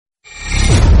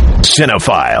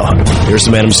Cinephile. Here's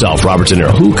the man himself, Robert De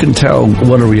Niro. Who can tell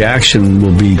what a reaction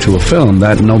will be to a film?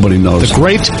 That nobody knows. The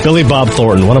great Billy Bob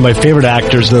Thornton, one of my favorite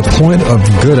actors. The point of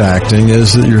good acting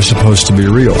is that you're supposed to be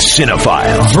real.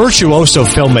 Cinephile. Virtuoso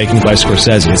filmmaking by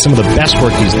Scorsese. It's some of the best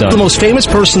work he's done. The most famous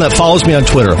person that follows me on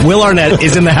Twitter, Will Arnett,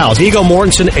 is in the house. Viggo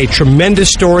Mortensen, a tremendous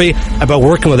story about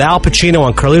working with Al Pacino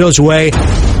on Carlito's Way.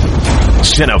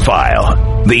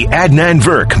 Cinephile, the Adnan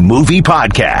Virk movie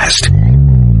podcast.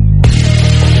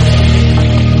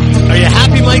 Are you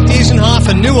happy, Mike Diesenhoff?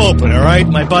 A new open, all right?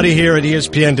 My buddy here at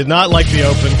ESPN did not like the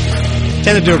open.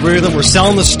 Tended to agree with him. We're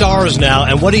selling the stars now,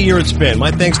 and what a year it's been.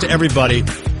 My thanks to everybody,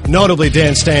 notably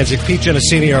Dan Stanzik, Pete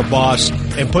Genesini, our boss,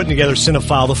 and putting together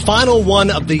Cinephile. The final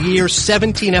one of the year,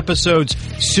 17 episodes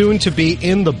soon to be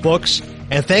in the books.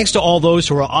 And thanks to all those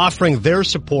who are offering their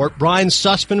support. Brian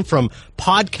Sussman from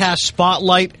Podcast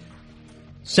Spotlight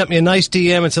sent me a nice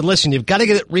DM and said, listen, you've got to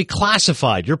get it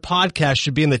reclassified. Your podcast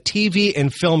should be in the TV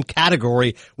and film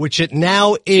category, which it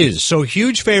now is. So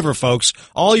huge favor, folks,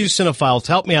 all you cinephiles,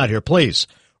 help me out here, please.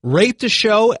 Rate the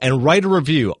show and write a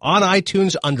review on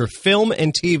iTunes under Film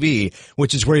and TV,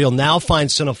 which is where you'll now find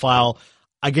Cinephile.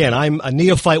 Again, I'm a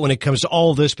neophyte when it comes to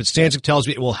all of this, but Stanzik tells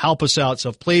me it will help us out.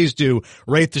 So please do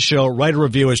rate the show, write a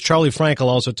review. As Charlie Frankel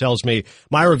also tells me,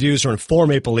 my reviews are in 4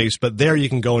 Maple Leafs, but there you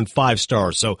can go in 5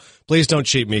 stars. So please don't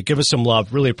cheat me. Give us some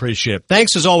love. Really appreciate it.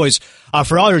 Thanks, as always,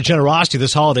 for all your generosity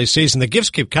this holiday season. The gifts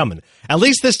keep coming. At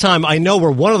least this time, I know where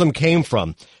one of them came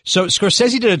from. So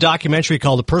Scorsese did a documentary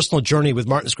called The Personal Journey with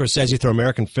Martin Scorsese through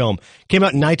American Film. Came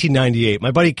out in 1998.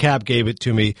 My buddy Cap gave it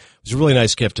to me. It was a really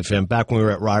nice gift of him back when we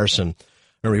were at Ryerson.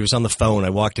 Remember, he was on the phone. I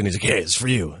walked in. He's like, "Hey, it's for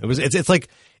you." It's like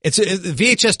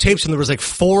VHS tapes, and there was like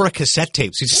 4 cassette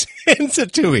tapes. He just sends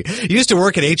it to me. He used to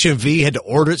work at HMV, had to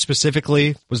order it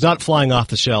specifically. Was not flying off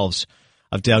the shelves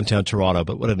of downtown Toronto,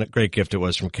 but what a great gift it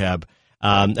was from Cab.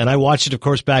 And I watched it, of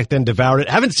course, back then. Devoured it.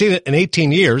 Haven't seen it in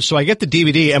 18 years, so I get the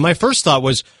DVD. And my first thought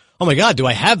was, "Oh my God, do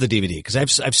I have the DVD?" Because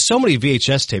I have so many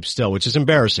VHS tapes still, which is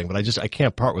embarrassing, but I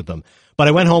can't part with them. But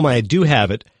I went home and I do have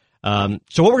it.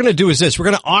 So what we're going to do is this. We're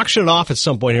going to auction it off at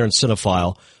some point here in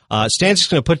Cinephile. Stan's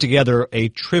going to put together a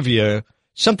trivia,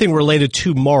 something related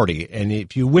to Marty. And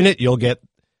if you win it, you'll get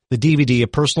the DVD, A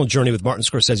Personal Journey with Martin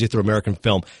Scorsese through American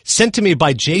Film, sent to me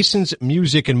by Jason's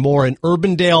Music and More in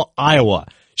Urbandale, Iowa.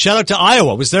 Shout out to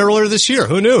Iowa. Was there earlier this year.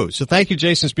 Who knew? So thank you,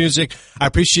 Jason's Music. I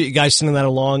appreciate you guys sending that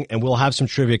along, and we'll have some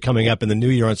trivia coming up in the new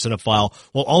year on Cinephile.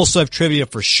 We'll also have trivia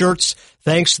for shirts.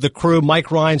 Thanks to the crew,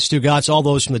 Mike Ryan, Stu Gatz, all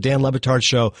those from the Dan Le Batard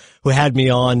Show who had me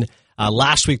on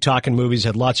last week talking movies.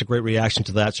 Had lots of great reaction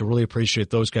to that, so really appreciate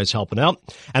those guys helping out.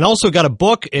 And also got a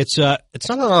book. It's not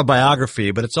an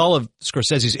autobiography, but it's all of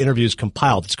Scorsese's interviews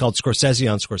compiled. It's called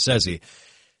Scorsese on Scorsese.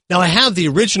 Now, I have the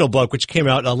original book, which came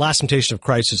out, Last Temptation of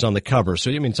Christ, is on the cover.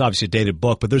 So, I mean, it's obviously a dated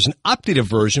book, but there's an updated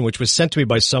version, which was sent to me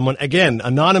by someone. Again,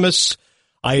 anonymous.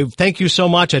 I thank you so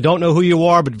much. I don't know who you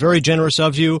are, but very generous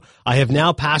of you. I have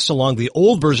now passed along the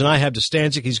old version I have to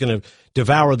Stanzik. He's going to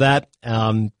devour that.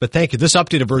 But thank you. This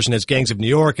updated version has Gangs of New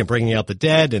York and Bringing Out the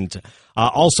Dead, and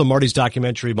also Marty's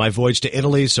documentary, My Voyage to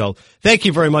Italy. So thank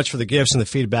you very much for the gifts and the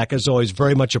feedback. As always,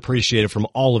 very much appreciated from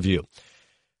all of you.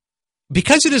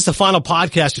 Because it is the final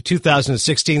podcast of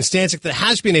 2016, Stanzik, that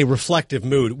has been a reflective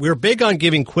mood. We're big on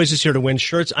giving quizzes here to win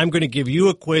shirts. I'm going to give you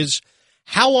a quiz.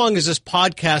 How long is this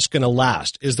podcast going to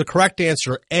last? Is the correct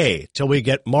answer A, till we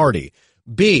get Marty,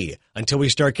 B, until we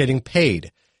start getting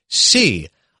paid, C,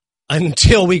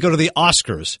 until we go to the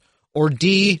Oscars, or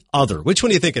D, other? Which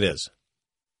one do you think it is?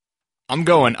 I'm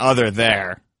going other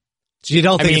there. So you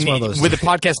don't think it's one of those? Would the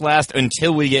podcast last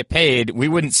until we get paid? We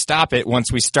wouldn't stop it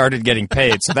once we started getting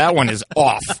paid, so that one is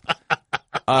off.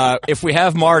 If we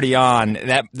have Marty on,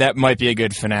 that might be a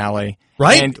good finale.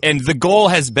 Right? And the goal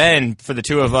has been for the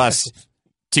two of us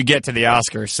to get to the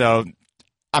Oscars, so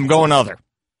I'm going other.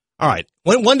 All right.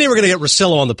 One day we're going to get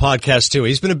Rosillo on the podcast, too.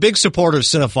 He's been a big supporter of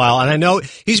Cinephile, and I know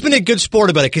he's been a good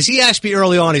sport about it, because he asked me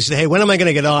early on, he said, "Hey, when am I going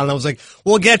to get on?" And I was like,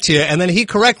 "We'll get to you." And then he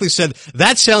correctly said,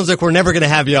 "That sounds like we're never going to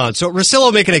have you on." So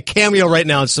Rosillo making a cameo right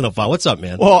now in Cinephile. What's up,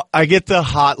 man? Well, I get the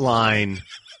hotline.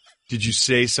 Did you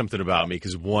say something about me?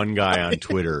 Because one guy on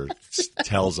Twitter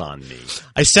tells on me.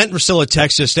 I sent Rosillo a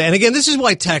text yesterday. And again, this is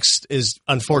why text is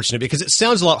unfortunate, because it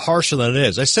sounds a lot harsher than it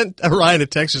is. I sent Ryan a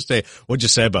text yesterday, "What'd you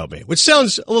say about me?" Which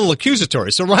sounds a little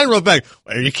accusatory. So Ryan wrote back,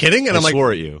 "Are you kidding?" And I'm like, I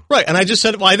swore at you. Right. And I just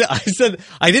said, I said,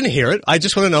 "I didn't hear it. I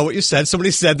just want to know what you said.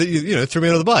 Somebody said that you threw me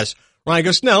under the bus." Ryan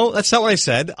goes, "No, that's not what I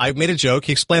said. I made a joke."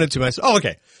 He explained it to me. I said, "Oh,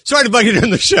 okay. Sorry to bug you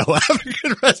during the show. Have a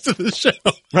good rest of the show."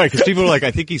 Right, because people are like, "I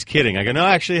think he's kidding." I go, "No,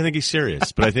 actually, I think he's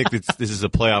serious." But I think this is a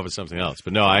playoff of something else.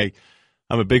 But no, I'm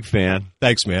a big fan.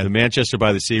 Thanks, man. The Manchester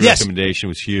by the Sea recommendation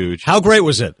was huge. How great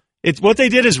was it? It's what they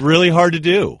did is really hard to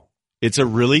do. It's a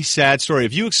really sad story.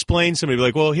 If you explain somebody,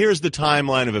 like, well, here's the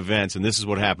timeline of events, and this is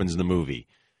what happens in the movie,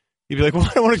 you'd be like, well,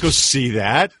 I don't want to go see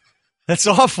that. That's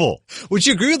awful. Would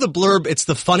you agree with the blurb? It's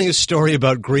the funniest story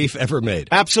about grief ever made.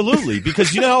 Absolutely,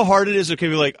 because you know how hard it is. Okay,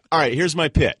 we're like, all right, here's my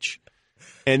pitch,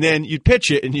 and then you'd pitch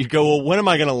it, and you'd go, well, when am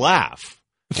I going to laugh?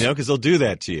 You know, because they'll do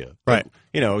that to you, right?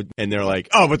 You know, and they're like,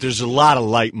 oh, but there's a lot of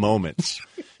light moments.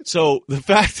 So the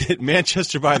fact that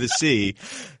Manchester by the Sea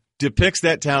depicts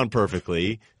that town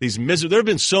perfectly. There have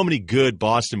been so many good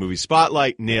Boston movies.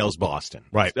 Spotlight nails Boston,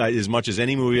 right? As much as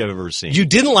any movie I've ever seen. You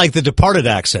didn't like the Departed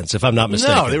accents, if I'm not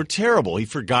mistaken. No, they were terrible. He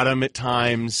forgot them at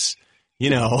times. You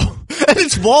know, and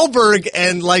it's Wahlberg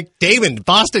and like Damon,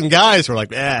 Boston guys were like,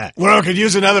 well, could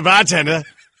use another bartender.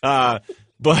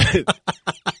 But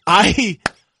I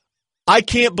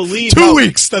can't believe 2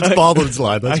 weeks. That's Baldwin's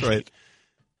line. That's right.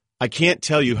 I can't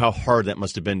tell you how hard that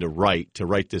must have been to write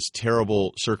this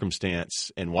terrible circumstance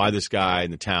and why this guy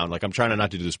in the town, like I'm trying not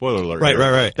to do the spoiler alert.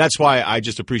 Right. That's why I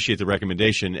just appreciate the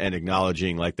recommendation and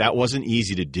acknowledging like that wasn't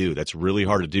easy to do. That's really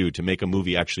hard to do, to make a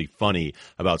movie actually funny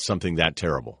about something that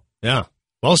terrible. Yeah.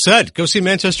 Well said. Go see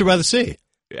Manchester by the Sea.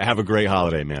 Have a great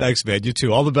holiday, man. Thanks, man. You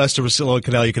too. All the best to Russillo and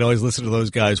Cannell. You can always listen to those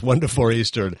guys 1 to 4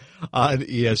 Eastern on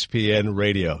ESPN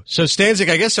Radio. So, Stanzik,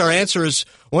 I guess our answer is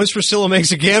once Russillo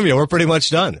makes a cameo, we're pretty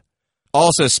much done.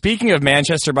 Also, speaking of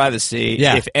Manchester by the Sea,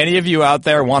 if any of you out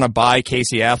there want to buy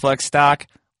Casey Affleck stock,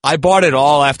 I bought it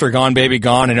all after Gone Baby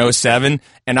Gone in 2007,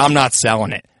 and I'm not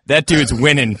selling it. That dude's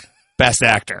winning Best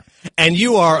Actor. And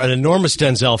you are an enormous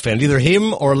Denzel fan. Either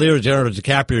him or Leonardo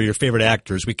DiCaprio are your favorite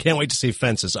actors. We can't wait to see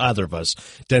Fences, either of us.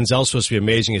 Denzel's supposed to be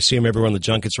amazing. You see him everywhere on the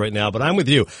junkets right now, but I'm with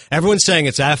you. Everyone's saying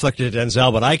it's Affleck to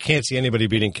Denzel, but I can't see anybody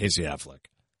beating Casey Affleck.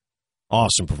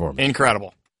 Awesome performance.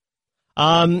 Incredible.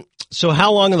 So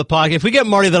how long in the pocket? If we get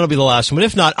Marty, that'll be the last one. But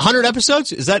if not, 100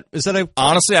 episodes? Is that a...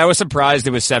 Honestly, I was surprised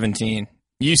it was 17.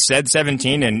 You said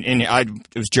 17, and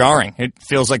it was jarring. It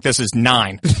feels like this is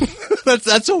 9.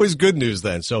 That's always good news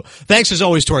then. So thanks as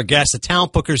always to our guests. The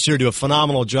talent bookers here do a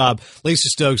phenomenal job. Lisa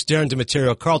Stokes, Darren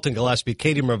DiMatteo, Carlton Gillespie,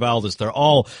 Katie Mervaldes. They're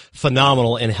all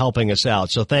phenomenal in helping us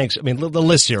out. So thanks. I mean, the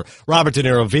list here. Robert De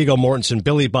Niro, Viggo Mortensen,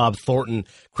 Billy Bob Thornton,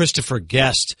 Christopher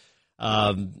Guest,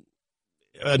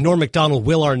 Norm Macdonald,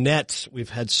 Will Arnett. We've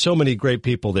had so many great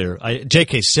people there.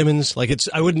 J.K. Simmons.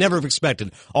 I would never have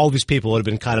expected all these people would have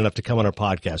been kind enough to come on our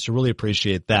podcast. So really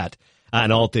appreciate that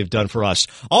and all that they've done for us.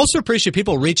 Also appreciate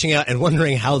people reaching out and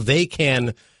wondering how they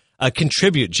can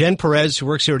contribute. Jen Perez, who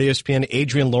works here at ESPN,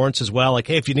 Adrian Lawrence as well. Like,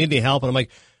 hey, if you need any help. And I'm like,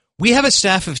 we have a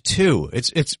staff of 2.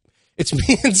 It's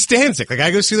me and Stanzik. Like, I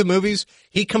go see the movies.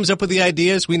 He comes up with the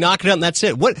ideas. We knock it out, and that's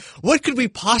it. What could we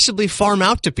possibly farm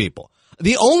out to people?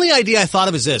 The only idea I thought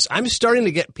of is this. I'm starting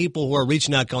to get people who are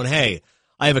reaching out going, hey,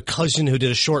 I have a cousin who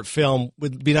did a short film.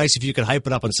 Would be nice if you could hype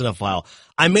it up on Cinephile.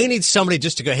 I may need somebody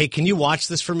just to go, hey, can you watch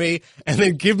this for me? And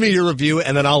then give me your review,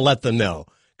 and then I'll let them know.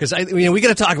 Because we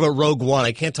got to talk about Rogue One.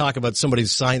 I can't talk about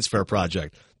somebody's science fair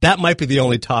project. That might be the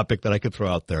only topic that I could throw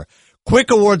out there.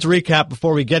 Quick awards recap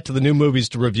before we get to the new movies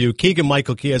to review.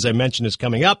 Keegan-Michael Key, as I mentioned, is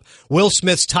coming up. Will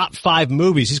Smith's top 5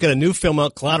 movies. He's got a new film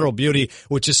out, Collateral Beauty,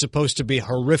 which is supposed to be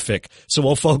horrific. So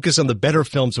we'll focus on the better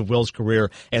films of Will's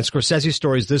career. And Scorsese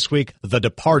stories this week, The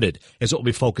Departed is what we'll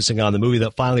be focusing on, the movie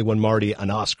that finally won Marty an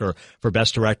Oscar for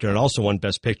Best Director and also won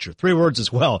Best Picture. 3 words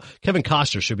as well. Kevin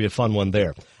Costner should be a fun one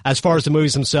there. As far as the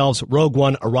movies themselves, Rogue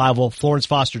One, Arrival, Florence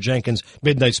Foster Jenkins,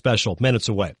 Midnight Special, Minutes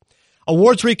Away.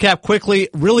 Awards recap quickly.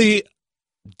 Really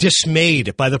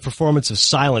dismayed by the performance of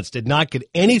Silence. Did not get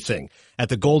anything at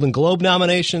the Golden Globe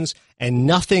nominations and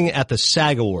nothing at the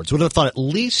SAG Awards. Would have thought at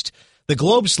least the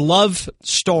Globes love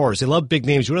stars. They love big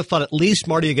names. You would have thought at least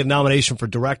Marty would get a nomination for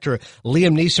director,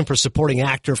 Liam Neeson for supporting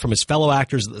actor from his fellow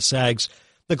actors at the SAGs.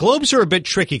 The Globes are a bit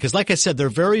tricky because, like I said, they're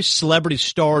very celebrity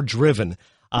star driven.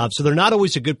 So they're not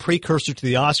always a good precursor to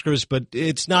the Oscars, but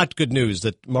it's not good news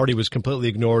that Marty was completely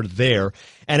ignored there.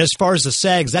 And as far as the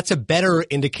SAGs, that's a better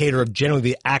indicator of generally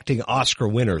the acting Oscar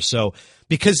winners. So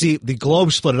because the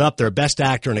Globe split it up there, best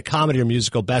actor in a comedy or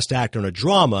musical, best actor in a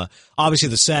drama, obviously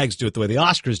the SAGs do it the way the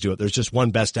Oscars do it. There's just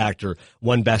one best actor,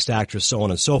 one best actress, so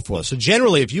on and so forth. So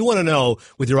generally, if you want to know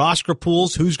with your Oscar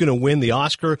pools who's going to win the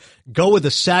Oscar, go with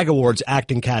the SAG Awards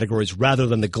acting categories rather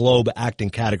than the Globe acting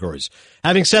categories.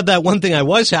 Having said that, one thing I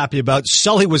was happy about,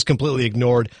 Sully was completely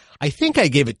ignored. I think I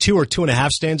gave it 2 or 2.5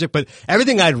 Stanzik, but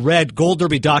everything I'd read,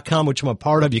 GoldDerby.com, which I'm a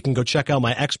part of, you can go check out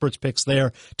my experts picks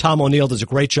there. Tom O'Neill does a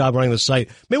great job running the site.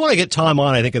 May want to get Tom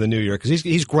on, I think, in the new year, because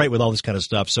he's great with all this kind of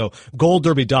stuff. So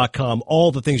GoldDerby.com,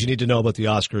 all the things you need to know about the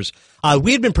Oscars.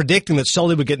 We had been predicting that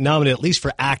Sully would get nominated at least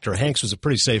for actor. Hanks was a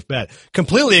pretty safe bet.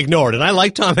 Completely ignored. And I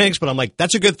like Tom Hanks, but I'm like,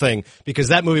 that's a good thing, because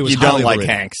that movie was highly You don't like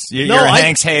overrated. Hanks. You're a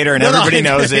Hanks hater, and everybody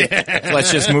knows it. Yeah.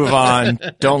 Let's just move on.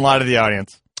 Don't lie to the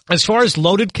audience. As far as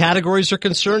loaded categories are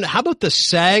concerned, how about the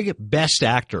SAG Best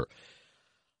Actor?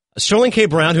 Sterling K.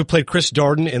 Brown, who played Chris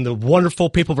Darden in the wonderful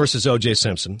People vs. O.J.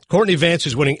 Simpson. Courtney Vance,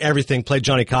 who's winning everything, played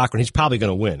Johnny Cochran. He's probably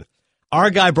going to win.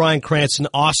 Our guy, Bryan Cranston,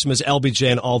 awesome as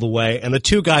LBJ and All the Way. And the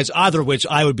two guys, either of which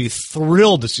I would be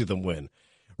thrilled to see them win.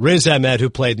 Riz Ahmed,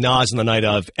 who played Nas in The Night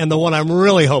Of, and the one I'm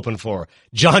really hoping for,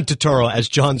 John Turturro as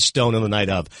John Stone in The Night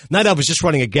Of. Night Of is just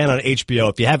running again on HBO.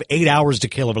 If you have 8 hours to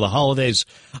kill over the holidays,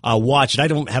 watch it. I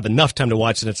don't have enough time to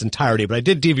watch it in its entirety, but I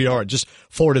did DVR it, just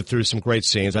forwarded through some great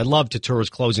scenes. I love Turturro's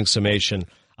closing summation.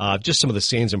 Just some of the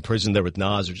scenes in prison there with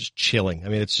Nas are just chilling. I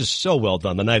mean, it's just so well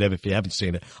done. The Night Of, if you haven't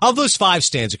seen it. Of those 5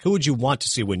 Stanzik, who would you want to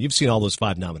see win? You've seen all those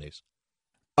 5 nominees.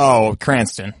 Oh,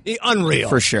 Cranston. Unreal.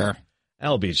 For sure.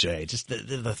 LBJ, just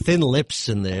the thin lips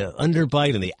and the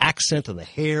underbite and the accent and the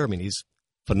hair. I mean, he's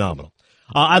phenomenal.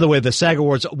 Either way, the SAG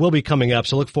Awards will be coming up,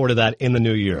 so look forward to that in the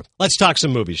new year. Let's talk some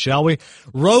movies, shall we?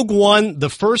 Rogue One, the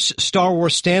first Star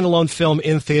Wars standalone film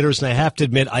in theaters, and I have to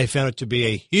admit, I found it to be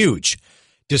a huge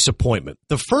disappointment.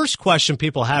 The first question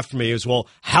people have for me is, well,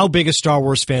 how big a Star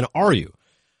Wars fan are you?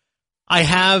 I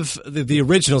have the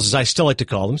originals, as I still like to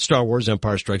call them, Star Wars,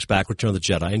 Empire Strikes Back, Return of the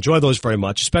Jedi. I enjoy those very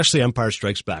much, especially Empire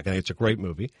Strikes Back. I think it's a great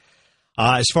movie.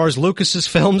 As far as Lucas's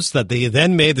films that they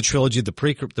then made, the trilogy, the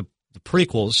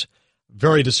prequels,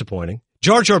 very disappointing.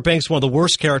 Jar Jar Binks, one of the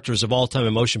worst characters of all time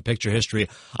in motion picture history.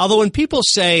 Although when people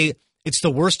say it's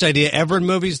the worst idea ever in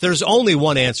movies, there's only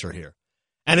one answer here.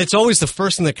 And it's always the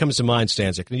first thing that comes to mind,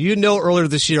 Stanzik. You know, earlier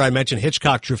this year I mentioned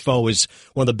Hitchcock Truffaut was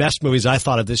one of the best movies I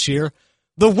thought of this year.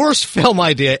 The worst film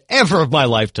idea ever of my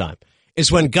lifetime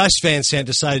is when Gus Van Sant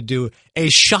decided to do a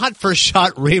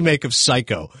shot-for-shot remake of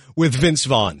Psycho with Vince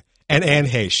Vaughn and Anne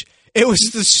Heche. It was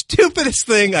the stupidest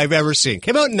thing I've ever seen.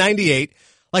 Came out in 98.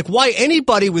 Like, why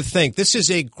anybody would think this is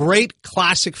a great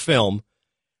classic film,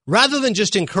 rather than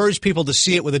just encourage people to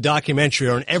see it with a documentary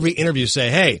or in every interview say,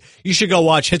 hey, you should go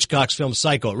watch Hitchcock's film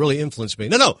Psycho. It really influenced me.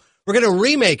 No, we're going to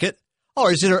remake it. Oh,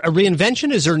 is it a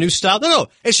reinvention? Is there a new style? No,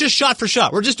 it's just shot for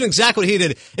shot. We're just doing exactly what he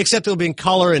did, except it'll be in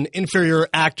color and inferior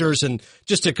actors and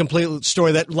just a complete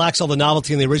story that lacks all the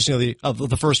novelty in the original of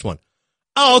the first one.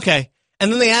 Oh, okay. And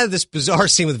then they added this bizarre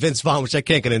scene with Vince Vaughn, which I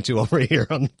can't get into over here,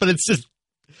 but it's just,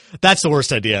 that's the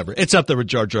worst idea ever. It's up there with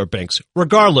Jar Jar Binks.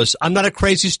 Regardless, I'm not a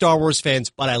crazy Star Wars fan,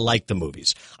 but I like the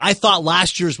movies. I thought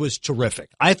last year's was terrific.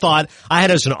 I thought I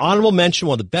had as an honorable mention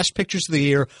one of the best pictures of the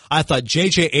year. I thought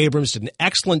J.J. Abrams did an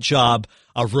excellent job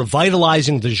of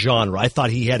revitalizing the genre. I thought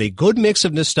he had a good mix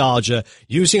of nostalgia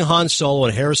using Han Solo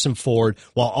and Harrison Ford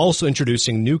while also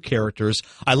introducing new characters.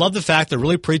 I love the fact they're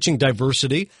really preaching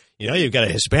diversity. You know, you've got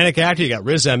a Hispanic actor. You got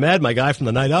Riz Ahmed, my guy from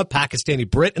The Night Of, Pakistani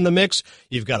Brit in the mix.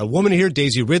 You've got a woman here,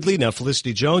 Daisy Ridley. Now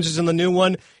Felicity Jones is in the new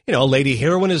one. You know, Lady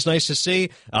Heroine is nice to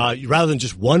see. Rather than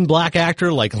just one black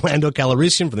actor like Lando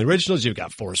Calrissian from the originals, you've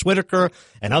got Forrest Whitaker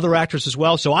and other actors as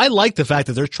well. So I like the fact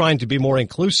that they're trying to be more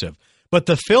inclusive. But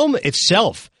the film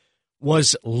itself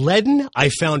was leaden. I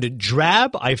found it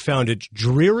drab. I found it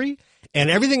dreary. And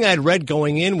everything I had read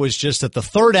going in was just that the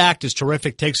third act is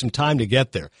terrific. Takes some time to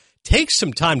get there. Takes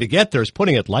some time to get there is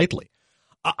putting it lightly.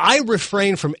 I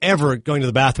refrain from ever going to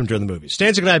the bathroom during the movie.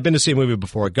 Stanzik and I have been to see a movie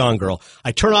before, Gone Girl.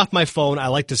 I turn off my phone. I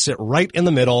like to sit right in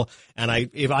the middle. And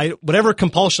whatever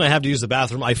compulsion I have to use the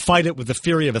bathroom, I fight it with the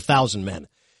fury of 1,000 men.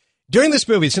 During this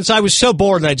movie, since I was so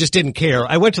bored and I just didn't care,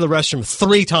 I went to the restroom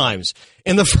 3 times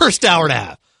in the first hour and a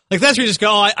half. Like, that's where you just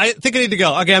go, I think I need to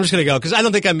go. Okay, I'm just going to go because I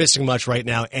don't think I'm missing much right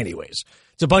now anyways.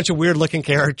 It's a bunch of weird-looking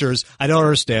characters. I don't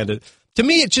understand it. To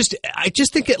me, I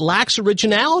just think it lacks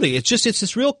originality. It's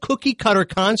this real cookie-cutter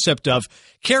concept of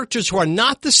characters who are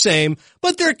not the same,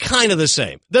 but they're kind of the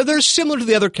same. They're similar to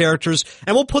the other characters,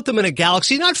 and we'll put them in a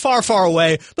galaxy not far, far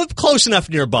away, but close enough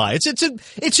nearby.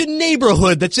 It's a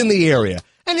neighborhood that's in the area.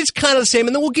 And it's kind of the same.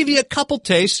 And then we'll give you a couple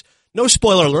tastes. No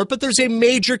spoiler alert, but there's a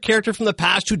major character from the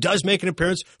past who does make an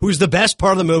appearance, who's the best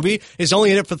part of the movie, is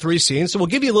only in it for 3 scenes. So we'll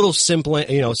give you a little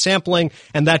sampling,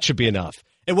 and that should be enough.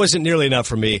 It wasn't nearly enough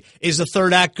for me. Is the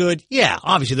third act good? Yeah,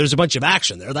 obviously there's a bunch of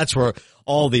action there. That's where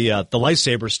all the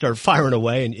lightsabers start firing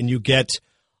away, and you get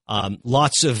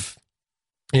lots of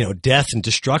death and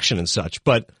destruction and such.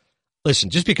 But listen,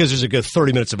 just because there's a good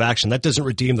 30 minutes of action, that doesn't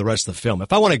redeem the rest of the film.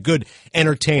 If I want a good,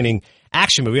 entertaining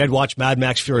action movie, I'd watch Mad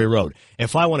Max Fury Road.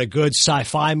 If I want a good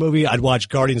sci-fi movie, I'd watch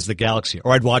Guardians of the Galaxy,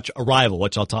 or I'd watch Arrival,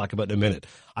 which I'll talk about in a minute.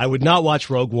 I would not watch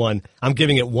Rogue One. I'm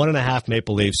giving it 1.5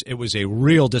 Maple Leafs. It was a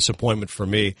real disappointment for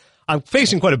me. I'm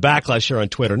facing quite a backlash here on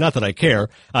Twitter. Not that I care.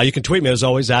 You can tweet me, as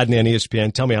always, Adnan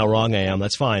ESPN. Tell me how wrong I am.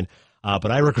 That's fine.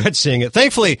 But I regret seeing it.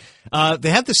 Thankfully, they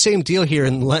have the same deal here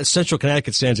in Central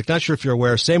Connecticut, Stanzik. Not sure if you're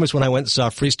aware. Same as when I went and saw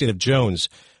Free State of Jones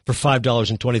for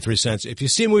 $5.23. If you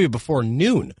see a movie before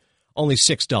noon, only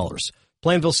 $6.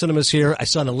 Plainville Cinemas here. I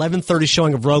saw an 11:30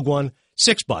 showing of Rogue One.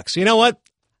 $6. You know what?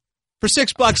 For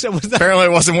 $6, it was apparently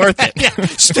it wasn't worth it. Yeah,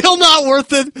 still not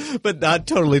worth it, but not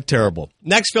totally terrible.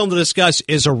 Next film to discuss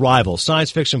is Arrival, science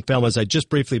fiction film, as I just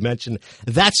briefly mentioned.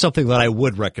 That's something that I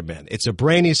would recommend. It's a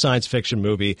brainy science fiction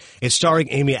movie. It's starring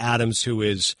Amy Adams, who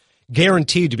is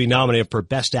guaranteed to be nominated for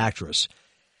Best Actress.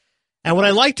 And what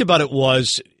I liked about it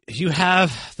was you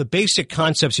have the basic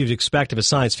concepts you'd expect of a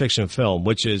science fiction film,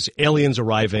 which is aliens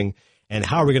arriving and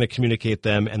how are we going to communicate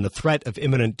them and the threat of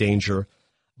imminent danger.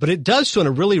 But it does so in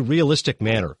a really realistic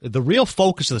manner. The real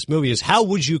focus of this movie is how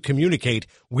would you communicate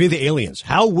with aliens?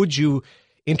 How would you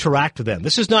interact with them?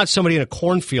 This is not somebody in a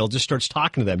cornfield just starts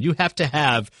talking to them. You have to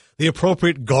have the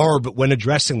appropriate garb when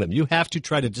addressing them. You have to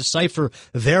try to decipher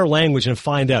their language and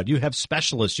find out. You have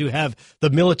specialists. You have the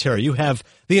military. You have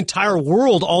the entire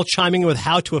world all chiming in with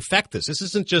how to affect this. This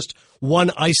isn't just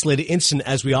one isolated incident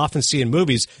as we often see in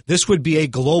movies. This would be a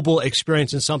global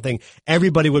experience and something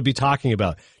everybody would be talking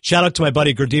about. Shout out to my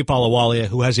buddy Gurdeep Ahluwalia,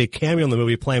 who has a cameo in the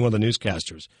movie playing one of the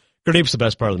newscasters. Gurdeep's the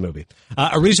best part of the movie.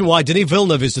 A reason why Denis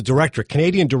Villeneuve is the director,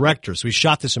 Canadian director. So he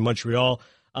shot this in Montreal.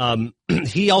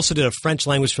 He also did a French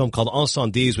language film called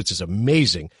Incendies, which is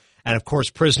amazing. And of course,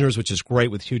 Prisoners, which is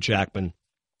great with Hugh Jackman.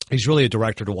 He's really a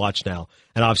director to watch now.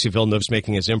 And obviously Villeneuve's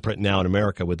making his imprint now in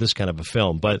America with this kind of a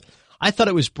film. But I thought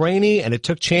it was brainy and it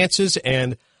took chances.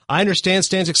 And I understand,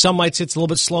 Stanzik, some might say it's a little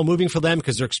bit slow moving for them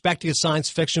because they're expecting a science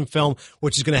fiction film,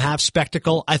 which is going to have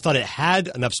spectacle. I thought it had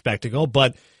enough spectacle,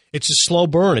 but it's a slow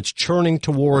burn. It's churning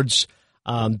towards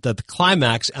the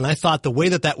climax, and I thought the way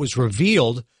that was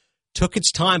revealed took its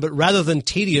time, but rather than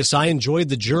tedious, I enjoyed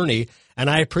the journey, and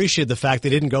I appreciated the fact they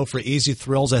didn't go for easy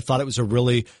thrills. I thought it was a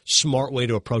really smart way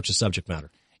to approach the subject matter.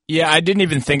 Yeah, I didn't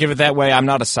even think of it that way. I'm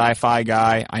not a sci-fi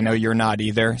guy. I know you're not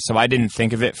either, so I didn't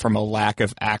think of it from a lack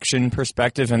of action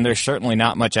perspective, and there's certainly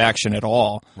not much action at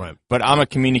all. Right. But I'm a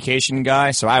communication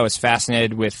guy, so I was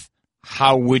fascinated with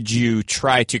how would you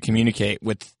try to communicate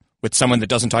with someone that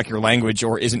doesn't talk your language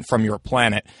or isn't from your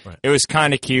planet. Right. It was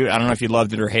kind of cute. I don't know if you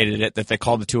loved it or hated it, that they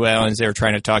called the two aliens they were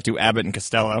trying to talk to Abbott and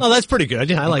Costello. Oh, that's pretty good.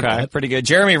 Yeah, I like that. Pretty good.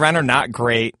 Jeremy Renner, not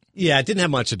great. Yeah, it didn't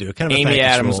have much to do. Kind of Amy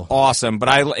Adams, awesome.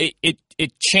 But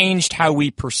it changed how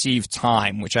we perceive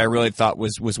time, which I really thought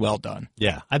was well done.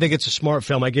 Yeah, I think it's a smart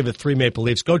film. I give it 3 Maple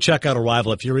Leafs. Go check out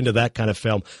Arrival if you're into that kind of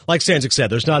film. Like Stanzik said,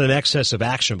 there's not an excess of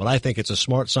action, but I think it's a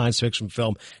smart science fiction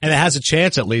film, and it has a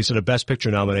chance at least at a Best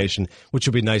Picture nomination, which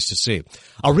would be nice to see.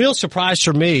 A real surprise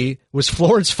for me was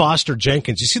Florence Foster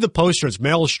Jenkins. You see the poster, it's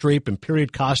Meryl Streep in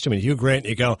period costume and Hugh Grant, and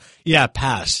you go, yeah,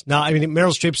 pass. Now, I mean,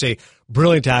 Meryl Streep's a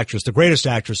brilliant actress, the greatest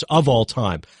actress of all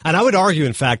time. And I would argue,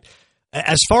 in fact,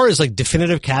 as far as like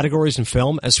definitive categories in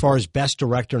film, as far as best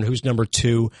director and who's number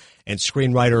 2 and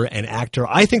screenwriter and actor,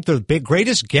 I think the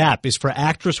greatest gap is for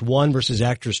actress 1 versus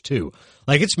actress 2.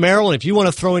 Like it's Meryl, and if you want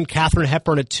to throw in Katharine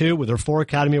Hepburn at 2 with her 4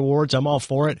 Academy Awards, I'm all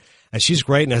for it. And she's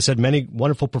great and has had many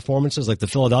wonderful performances, like the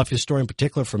Philadelphia Story in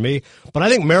particular for me. But I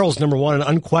think Meryl's number 1 and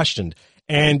unquestioned.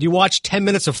 And you watch 10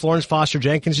 minutes of Florence Foster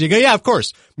Jenkins, and you go, yeah, of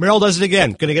course, Meryl does it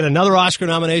again. Going to get another Oscar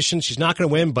nomination. She's not going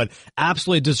to win, but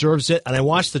absolutely deserves it. And I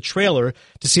watched the trailer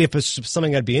to see if it's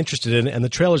something I'd be interested in, and the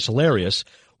trailer's hilarious.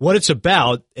 What it's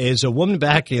about is a woman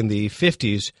back in the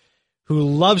 50s who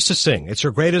loves to sing. It's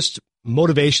her greatest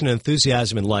motivation and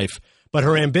enthusiasm in life, but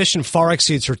her ambition far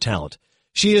exceeds her talent.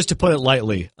 She is, to put it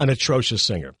lightly, an atrocious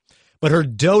singer. But her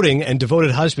doting and devoted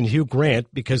husband, Hugh Grant,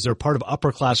 because they're part of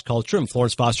upper-class culture, and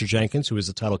Florence Foster Jenkins, who is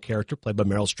the title character, played by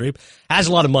Meryl Streep, has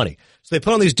a lot of money. So they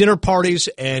put on these dinner parties,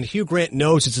 and Hugh Grant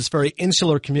knows it's this very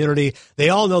insular community. They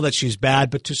all know that she's bad,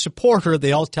 but to support her,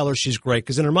 they all tell her she's great,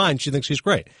 because in her mind, she thinks she's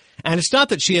great. And it's not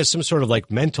that she has some sort of,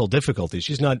 like, mental difficulty.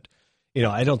 She's not,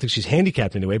 I don't think she's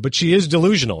handicapped in any way, but she is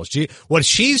delusional. What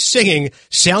she's singing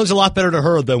sounds a lot better to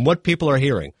her than what people are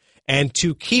hearing. And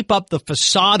to keep up the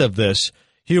facade of this,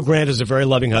 Hugh Grant is a very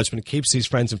loving husband, keeps these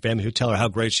friends and family who tell her how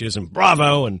great she is and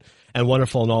bravo and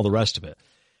wonderful and all the rest of it.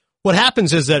 What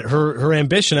happens is that her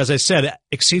ambition, as I said,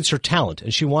 exceeds her talent,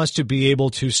 and she wants to be able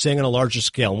to sing on a larger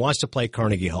scale and wants to play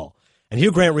Carnegie Hall. And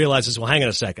Hugh Grant realizes, well, hang on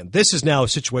a second. This is now a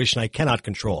situation I cannot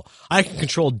control. I can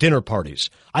control dinner parties.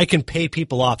 I can pay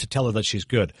people off to tell her that she's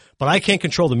good. But I can't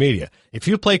control the media. If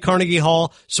you play Carnegie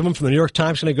Hall, someone from the New York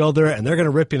Times is going to go there, and they're going to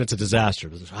rip you, and it's a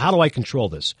disaster. How do I control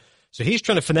this? So he's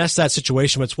trying to finesse that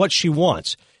situation, but it's what she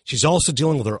wants. She's also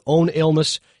dealing with her own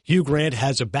illness. Hugh Grant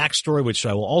has a backstory, which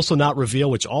I will also not reveal,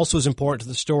 which also is important to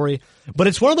the story. But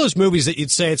it's one of those movies that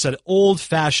you'd say it's an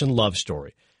old-fashioned love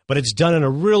story, but it's done in a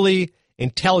really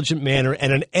intelligent manner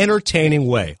and an entertaining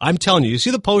way. I'm telling you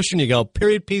see the poster and you go,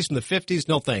 period piece in the 50s,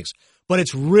 no thanks. But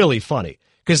it's really funny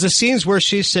because the scenes where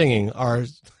she's singing are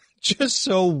just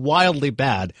so wildly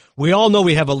bad. We all know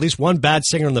we have at least one bad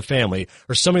singer in the family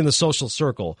or somebody in the social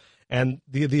circle. And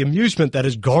the amusement that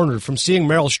is garnered from seeing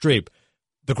Meryl Streep,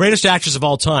 the greatest actress of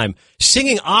all time,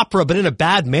 singing opera but in a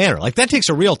bad manner. Like, that takes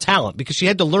a real talent because she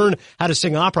had to learn how to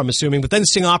sing opera, I'm assuming, but then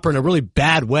sing opera in a really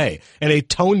bad way, in a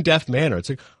tone-deaf manner.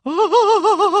 It's like,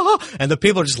 and the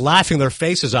people are just laughing their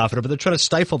faces off at her, but they're trying to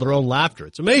stifle their own laughter.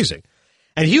 It's amazing.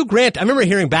 And Hugh Grant, I remember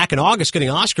hearing back in August getting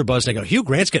Oscar buzz, and I go, Hugh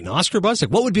Grant's getting Oscar buzz?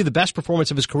 Like, what would be the best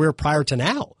performance of his career prior to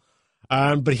now?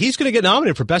 But he's going to get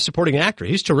nominated for Best Supporting Actor.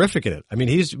 He's terrific in it. I mean,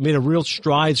 he's made a real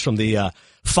strides from the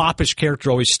foppish character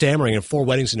always stammering in 4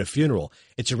 Weddings and a Funeral.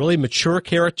 It's a really mature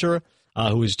character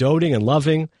who is doting and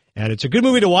loving, and it's a good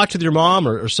movie to watch with your mom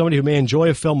or somebody who may enjoy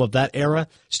a film of that era.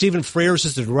 Stephen Frears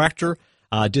is the director,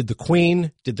 did The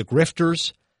Queen, did The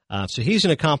Grifters. So he's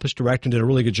an accomplished director and did a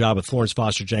really good job with Florence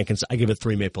Foster Jenkins. I give it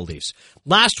 3 Maple Leafs.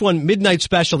 Last one, Midnight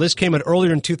Special. This came out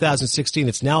earlier in 2016.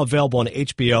 It's now available on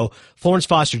HBO. Florence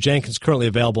Foster Jenkins currently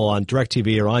available on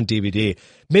DirecTV or on DVD.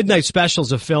 Midnight Special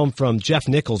is a film from Jeff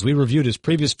Nichols. We reviewed his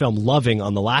previous film, Loving,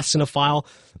 on The Last Cinephile.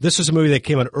 This was a movie that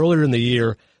came out earlier in the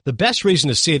year. The best reason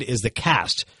to see it is the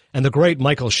cast and the great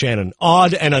Michael Shannon.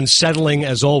 Odd and unsettling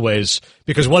as always,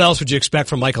 because what else would you expect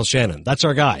from Michael Shannon? That's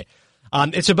our guy.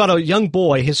 It's about a young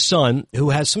boy, his son,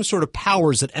 who has some sort of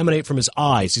powers that emanate from his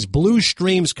eyes. These blue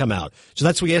streams come out. So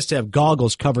that's why he has to have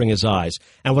goggles covering his eyes.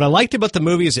 And what I liked about the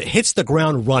movie is it hits the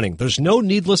ground running. There's no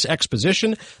needless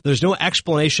exposition. There's no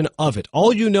explanation of it.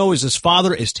 All you know is his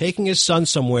father is taking his son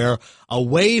somewhere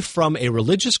away from a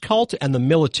religious cult and the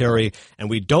military, and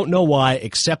we don't know why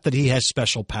except that he has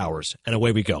special powers. And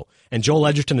away we go. And Joel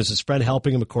Edgerton is his friend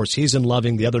helping him. Of course, he's in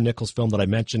Loving, the other Nichols film that I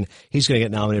mentioned. He's going to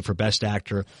get nominated for Best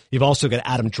Actor. You've also got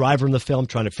Adam Driver in the film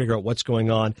trying to figure out what's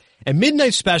going on. And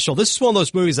Midnight Special, this is one of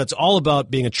those movies that's all about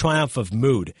being a triumph of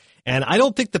mood. And I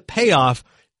don't think the payoff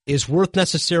is worth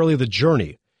necessarily the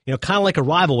journey. You know, kind of like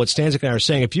Arrival, what Stanzik and I are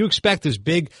saying, if you expect this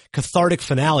big cathartic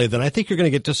finale, then I think you're going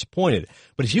to get disappointed.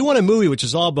 But if you want a movie which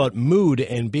is all about mood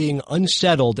and being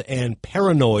unsettled and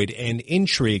paranoid and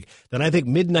intrigue, then I think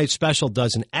Midnight Special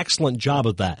does an excellent job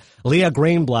of that. Leah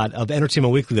Greenblatt of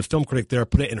Entertainment Weekly, the film critic there,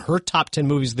 put it in her top 10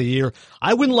 movies of the year.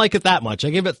 I wouldn't like it that much. I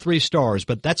gave it 3 stars,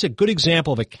 but that's a good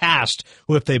example of a cast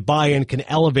who, if they buy in, can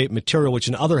elevate material which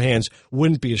in other hands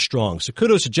wouldn't be as strong. So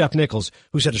kudos to Jeff Nichols,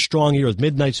 who's had a strong year with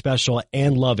Midnight Special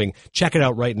and Loving. Check it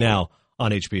out right now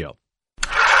on HBO.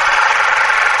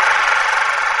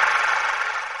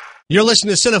 You're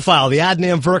listening to Cinephile, the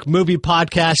Adnan Virk movie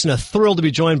podcast, and a thrill to be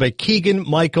joined by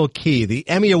Keegan-Michael Key, the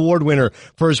Emmy Award winner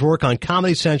for his work on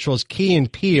Comedy Central's Key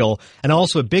and Peele, and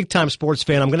also a big-time sports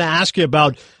fan. I'm going to ask you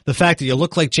about the fact that you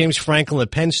look like James Franklin, the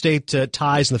Penn State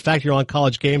ties, and the fact you're on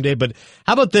College Game Day. But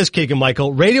how about this,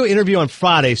 Keegan-Michael? Radio interview on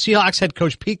Friday, Seahawks head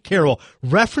coach Pete Carroll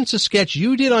referenced a sketch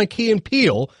you did on Key and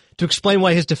Peele to explain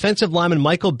why his defensive lineman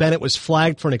Michael Bennett was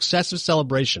flagged for an excessive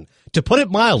celebration. To put it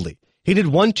mildly, he did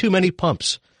one too many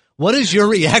pumps. What is your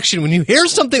reaction when you hear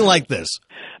something like this?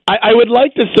 I would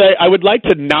like to say I would like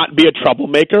to not be a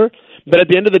troublemaker, but at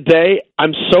the end of the day,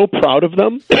 I'm so proud of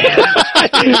them.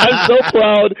 I'm so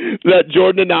proud that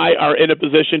Jordan and I are in a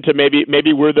position to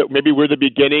maybe we're the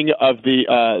beginning of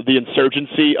the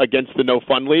insurgency against the No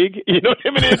Fun League. You know what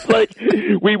I mean? It's like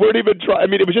we weren't even trying. I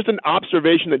mean, it was just an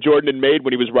observation that Jordan had made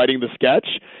when he was writing the sketch,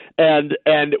 and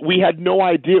we had no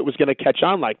idea it was going to catch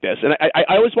on like this. And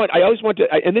I always want to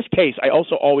in this case, I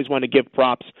also always want to give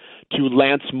props to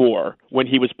Lance Moore when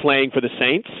he was playing for the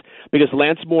Saints, because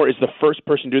Lance Moore is the first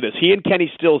person to do this. He and Kenny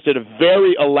Stills did a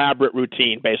very elaborate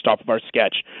routine based off of our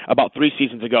sketch about 3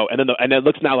 seasons ago, and it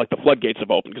looks now like the floodgates have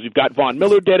opened, because we've got Von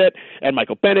Miller did it, and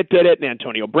Michael Bennett did it, and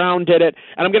Antonio Brown did it,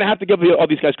 and I'm going to have to give all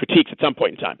these guys critiques at some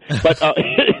point in time, but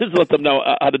just let them know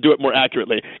how to do it more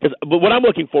accurately. But what I'm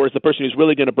looking for is the person who's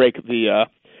really going to break the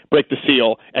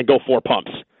seal and go 4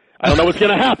 pumps. I don't know what's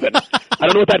going to happen. I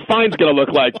don't know what that fine's going to look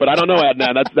like, but I don't know,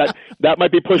 Adnan. That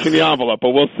might be pushing the envelope,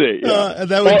 but we'll see.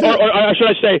 Or should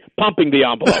I say, pumping the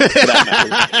envelope? For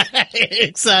that matter.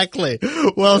 Exactly.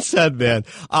 Well said, man.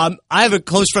 I have a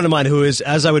close friend of mine who is,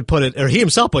 as I would put it, or he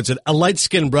himself puts it, a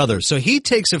light-skinned brother. So he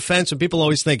takes offense when people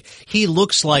always think he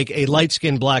looks like a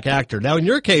light-skinned black actor. Now, in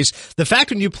your case, the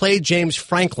fact when you played James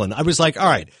Franklin, I was like, all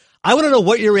right, I want to know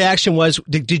what your reaction was.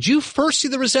 Did you first see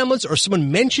the resemblance, or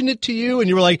someone mentioned it to you and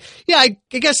you were like, yeah, I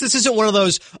guess this isn't one of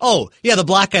those, oh, yeah, the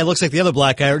black guy looks like the other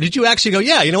black guy, or did you actually go,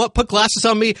 yeah, you know what, put glasses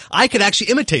on me, I could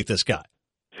actually imitate this guy?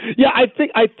 Yeah, I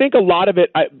think a lot of it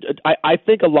I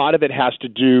think a lot of it has to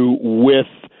do with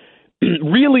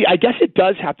really, I guess it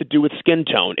does have to do with skin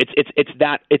tone.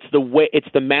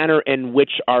 It's the manner in which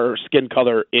our skin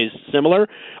color is similar.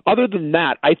 Other than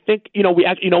that, I think you know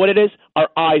what it is. Our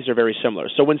eyes are very similar.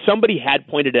 So when somebody had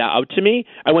pointed it out to me,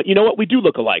 I went, you know what, we do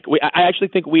look alike. I actually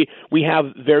think we have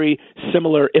very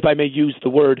similar, if I may use the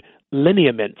word,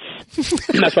 lineaments.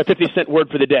 That's my 50-cent word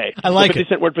for the day. I like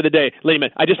 50-cent word for the day.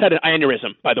 Lineament. I just had an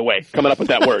aneurysm, by the way, coming up with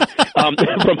that word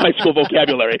from high school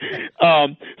vocabulary.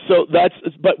 So that's,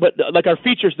 but like our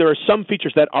features, there are some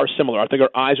features that are similar. I think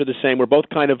our eyes are the same. We're both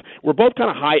kind of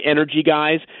high energy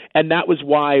guys, and that was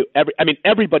why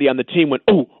everybody on the team went,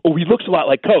 oh, he looks a lot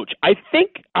like Coach. I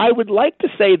think I would like to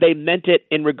say they meant it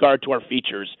in regard to our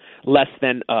features less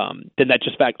than that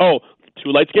just fact. Oh,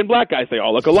 two light-skinned black guys, they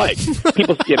all look alike.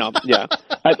 People, yeah.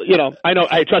 I know.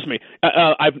 Trust me.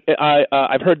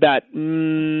 I've heard that.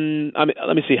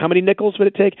 Let me see. How many nickels would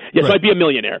it take? Yes, right. I'd be a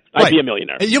millionaire. I'd be a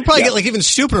millionaire. You'll probably get like even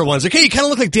stupider ones. Like, hey, you kind of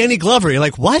look like Danny Glover. You're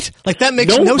like, what? Like that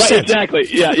makes no sense. Exactly.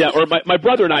 Yeah. Or my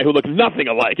brother and I, who look nothing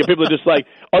alike, and people are just like,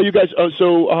 oh, you guys. Oh,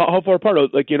 so how far apart?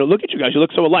 Like, look at you guys. You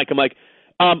look so alike. I'm like,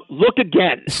 look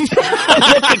again.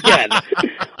 Look again.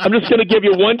 I'm just going to give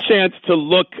you one chance to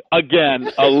look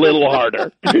again a little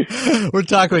harder. We're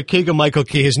talking with Keegan-Michael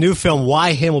Key. His new film,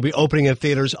 Why Him, will be opening in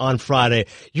theaters on Friday.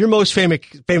 Your most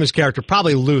famous character,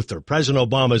 probably Luther, President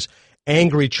Obama's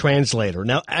angry translator.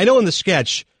 Now, I know in the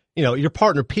sketch, your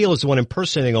partner Peele is the one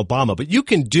impersonating Obama, but you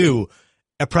can do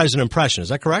a president impression. Is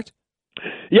that correct?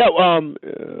 Yeah.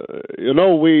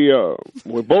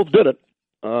 We both did it.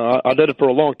 I did it for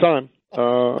a long time.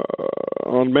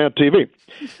 On Mad TV,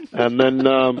 and then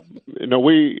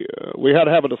we had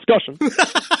to have a discussion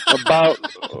about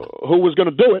who was going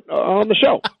to do it on the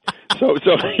show.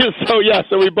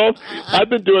 So we both. I've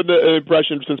been doing the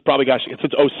impression since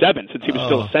 2007, since he was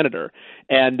still a senator,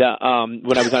 and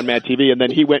when I was on Mad TV, and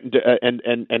then he went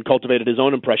and cultivated his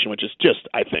own impression, which is just,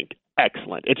 I think,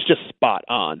 excellent. It's just spot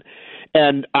on.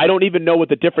 And I don't even know what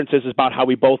the difference is about how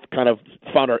we both kind of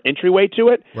found our entryway to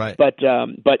it. Right. But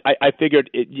I figured,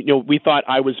 we thought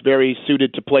I was very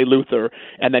suited to play Luther,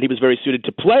 and that he was very suited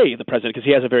to play the president because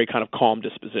he has a very kind of calm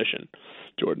disposition.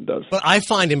 Jordan does. But I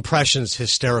find impressions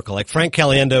hysterical. Like Frank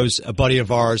Caliendo's a buddy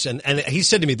of ours, and he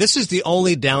said to me, this is the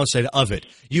only downside of it.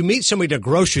 You meet somebody at a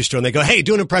grocery store, and they go, hey,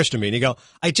 do an impression of me. And you go,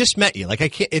 I just met you. Like, I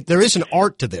can't. There is an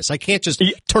art to this. I can't just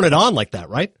turn it on like that,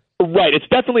 right? Right. It's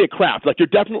definitely a craft. Like, you're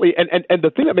definitely, and the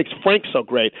thing that makes Frank so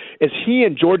great is he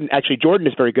and Jordan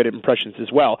is very good at impressions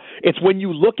as well. It's when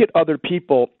you look at other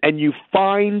people and you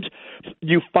find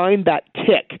that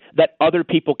tick that other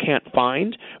people can't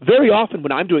find. Very often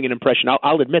when I'm doing an impression,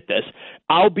 I'll admit this,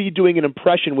 I'll be doing an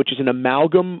impression which is an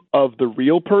amalgam of the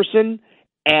real person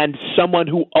and someone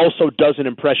who also does an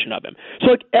impression of him.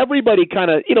 So like everybody kind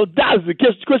of, does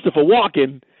Christopher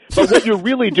Walken. But what you're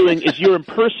really doing is you're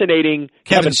impersonating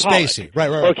Kevin Spacey, right,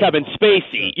 or Kevin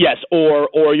Spacey, yes, or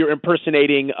you're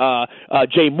impersonating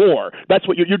Jay Moore. That's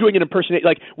what you're doing. An impersonation.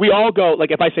 Like we all go.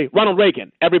 Like if I say Ronald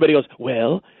Reagan, everybody goes,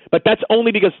 well, but that's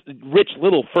only because Rich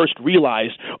Little first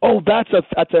realized, oh, that's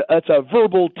a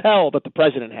verbal tell that the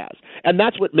president has, and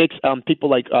that's what makes people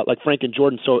like Frank and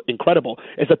Jordan so incredible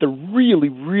is that they're really,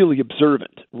 really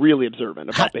observant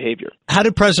about behavior. How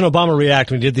did President Obama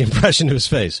react when he did the impression to his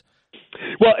face?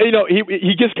 Well,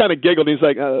 he just kind of giggled. He's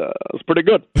like, "It's pretty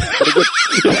good."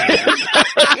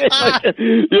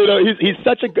 He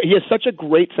has such a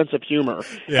great sense of humor,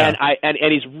 yeah. and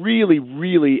he's really,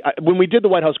 really. When we did the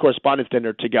White House Correspondents'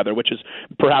 Dinner together, which is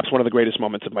perhaps one of the greatest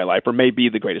moments of my life, or maybe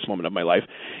the greatest moment of my life,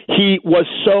 he was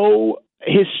so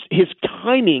his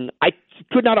timing. I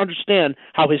could not understand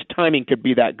how his timing could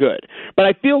be that good, but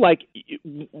I feel like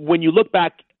when you look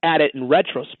back at it in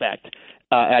retrospect.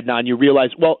 Adnan, you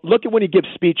realize, well, look at when he gives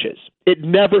speeches. It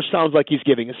never sounds like he's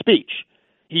giving a speech.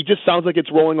 He just sounds like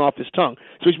it's rolling off his tongue.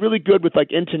 So he's really good with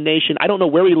like intonation. I don't know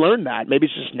where he learned that. Maybe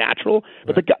it's just natural.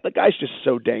 But the guy's just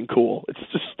so dang cool. It's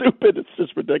just stupid. It's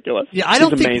just ridiculous. Yeah, I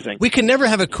don't He's think amazing. we can never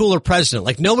have a cooler president.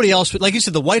 Like nobody else. Like you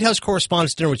said, the White House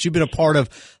Correspondents' Dinner, which you've been a part of.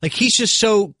 Like he's just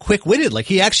so quick-witted. Like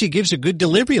he actually gives a good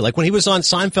delivery. Like when he was on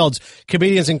Seinfeld's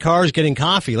Comedians in Cars Getting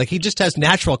Coffee. Like he just has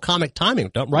natural comic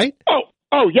timing, right?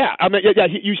 Oh yeah. I mean, yeah.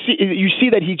 You see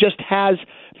that he just has.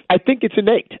 I think it's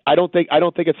innate. I don't think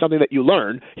it's something that you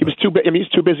learn. He's too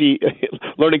busy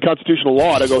learning constitutional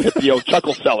law to go hit the old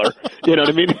chuckle cellar. You know what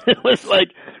I mean? It's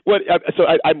like what? So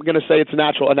I'm going to say it's a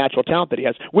natural talent that he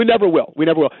has. We never will.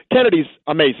 Kennedy's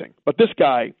amazing, but this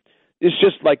guy is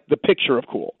just like the picture of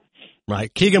cool.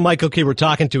 Right. Keegan-Michael Key, we're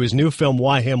talking to his new film,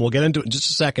 Why Him? We'll get into it in just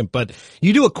a second, but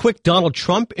you do a quick Donald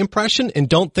Trump impression in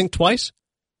Don't Think Twice?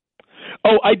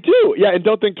 Oh, I do. Yeah, and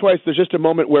Don't Think Twice. There's just a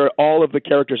moment where all of the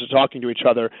characters are talking to each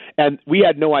other, and we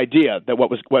had no idea that what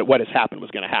has happened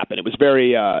was going to happen. It was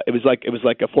very, it was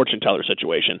like a fortune teller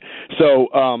situation. So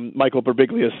Michael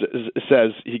Birbiglia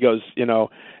says, he goes,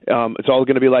 it's all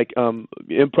going to be like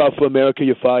Improv for America,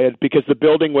 you're fired, because the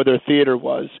building where their theater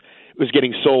was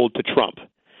getting sold to Trump.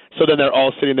 So then they're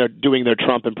all sitting there doing their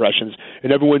Trump impressions,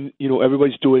 and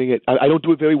everybody's doing it. I don't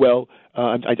do it very well.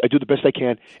 I do the best I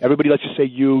can. Everybody likes to say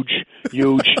huge,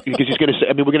 because he's going to say.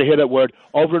 I mean, we're going to hear that word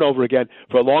over and over again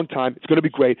for a long time. It's going to be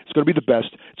great. It's going to be the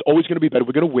best. It's always going to be better.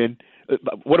 We're going to win.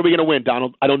 What are we going to win,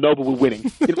 Donald? I don't know, but we're winning.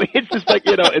 It's just like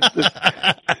it's just,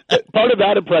 part of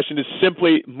that impression is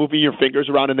simply moving your fingers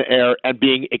around in the air and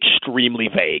being extremely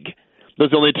vague. Those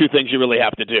are the only two things you really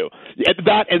have to do.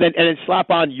 That and then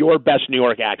slap on your best New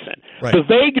York accent. Right. The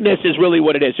vagueness is really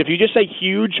what it is. If you just say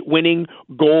huge, winning,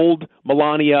 gold,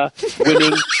 Melania,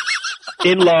 winning,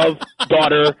 in love,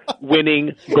 daughter,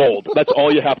 winning, gold. That's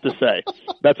all you have to say.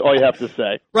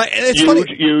 Right. And it's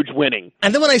huge, winning.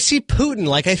 And then when I see Putin,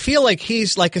 like I feel like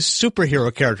he's like a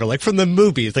superhero character, like from the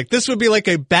movies. Like this would be like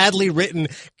a badly written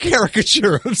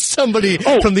caricature of somebody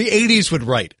from the 80s would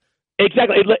write.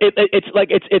 Exactly.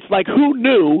 It's like who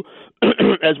knew?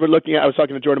 As we're looking at, I was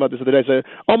talking to Jordan about this the other day. I said,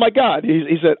 "Oh my God!"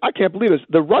 He said, "I can't believe this.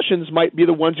 The Russians might be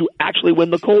the ones who actually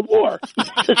win the Cold War."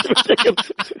 It's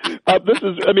ridiculous.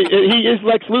 He is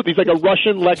Lex Luthor. He's like a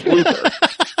Russian Lex Luthor.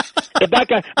 If that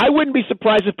guy, I wouldn't be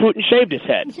surprised if Putin shaved his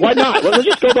head. Why not? Let's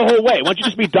just go the whole way. Why don't you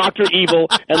just be Dr. Evil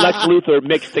and Lex Luthor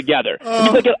mixed together?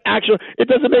 He's like an actual. It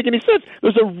doesn't make any sense.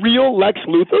 There's a real Lex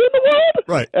Luthor in the world.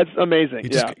 Right. That's amazing. You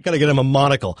just got to get him a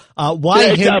monocle. A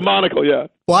monocle. Yeah.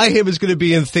 Why Him is going to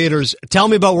be in theaters. Tell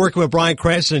me about working with Bryan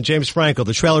Cranston and James Franco.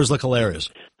 The trailers look hilarious.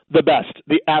 The best.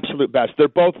 The absolute best. They're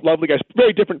both lovely guys.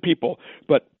 Very different people,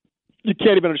 but you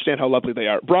can't even understand how lovely they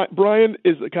are. Bryan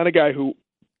is the kind of guy who,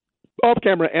 off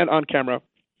camera and on camera,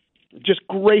 just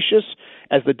gracious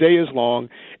as the day is long.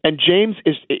 And James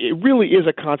it really is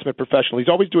a consummate professional. He's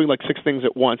always doing like 6 things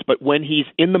at once, but when he's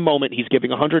in the moment, he's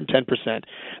giving 110%.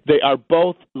 They are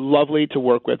both lovely to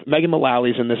work with. Megan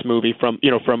Mullally's in this movie from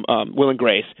Will and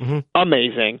Grace. Mm-hmm.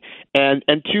 Amazing. And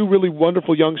 2 really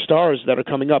wonderful young stars that are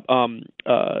coming up.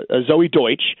 Zoe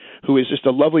Deutsch, who is just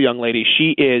a lovely young lady.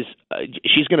 She's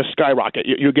going to skyrocket.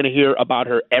 You're going to hear about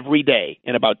her every day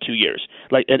in about 2 years,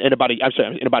 in about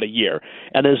a year.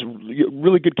 And there's a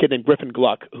really good kid named Griffin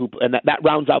Gluck, and that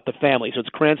rounds out the family. So it's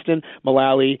Cranston,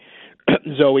 Mullally,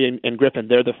 Zoe, and Griffin.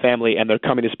 They're the family, and they're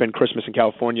coming to spend Christmas in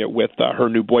California with her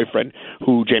new boyfriend,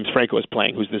 who James Franco is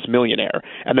playing, who's this millionaire.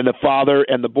 And then the father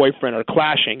and the boyfriend are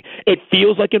clashing. It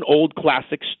feels like an old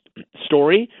classic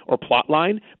story or plot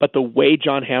line, but the way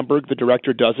John Hamburg, the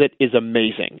director, does it is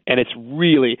amazing. And it's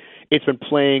been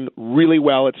playing really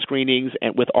well at screenings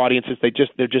and with audiences. They're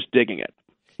just digging it.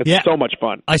 It's so much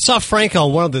fun. I saw Franco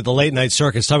on one of the late night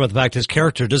circuits talking about the fact his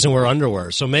character doesn't wear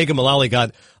underwear. So Megan Mullally got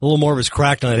a little more of his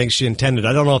crack than I think she intended.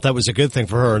 I don't know if that was a good thing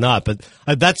for her or not, but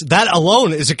that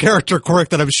alone is a character quirk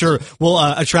that I'm sure will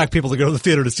attract people to go to the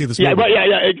theater to see this movie.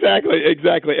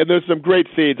 Exactly. And there's some great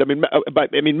scenes.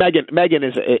 Megan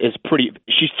is pretty.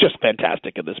 She's just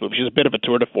fantastic in this movie. She's a bit of a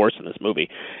tour de force in this movie,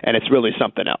 and it's really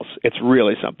something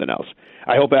else.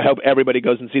 I hope everybody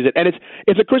goes and sees it. And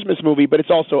it's a Christmas movie, but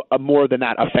it's also more than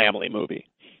that, a family movie.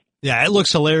 Yeah, it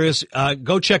looks hilarious.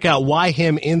 Go check out Why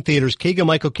Him in theaters.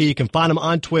 Keegan-Michael Key. You can find him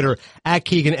on Twitter at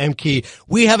Keegan M. Key.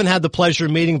 We haven't had the pleasure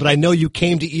of meeting, but I know you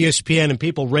came to ESPN and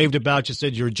people raved about you,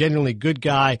 said you're a genuinely good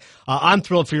guy. I'm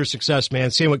thrilled for your success,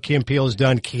 man. Seeing what Key and Peele has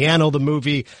done. Keanu, the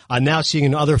movie, now seeing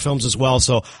in other films as well.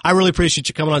 So I really appreciate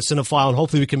you coming on Cinephile, and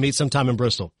hopefully we can meet sometime in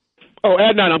Bristol. Oh,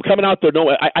 Adnan, I'm coming out there. No,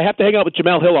 I have to hang out with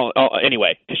Jamel Hill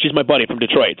anyway, because she's my buddy from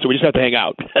Detroit, so we just have to hang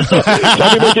out. So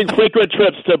I'll be making frequent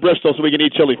trips to Bristol so we can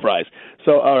eat chili fries.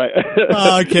 So, all right.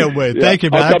 I can't wait. Thank you,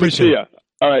 man. I appreciate it.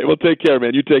 All right, well, take care,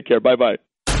 man. You take care. Bye-bye.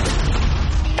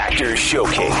 Actors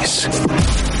Showcase.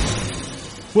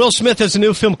 Will Smith has a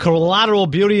new film, Collateral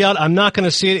Beauty, out. I'm not going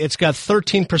to see it. It's got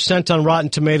 13% on Rotten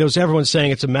Tomatoes. Everyone's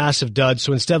saying it's a massive dud.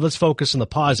 So instead, let's focus on the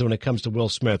positive when it comes to Will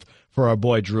Smith for our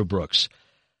boy Drew Brooks.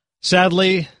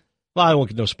 Sadly, well, I won't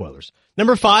get no spoilers.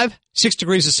 Number 5, 6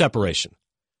 Degrees of Separation.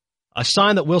 A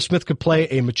sign that Will Smith could play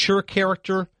a mature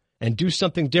character and do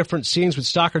something different. Scenes with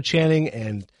Stockard Channing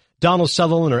and Donald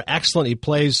Sutherland are excellent. He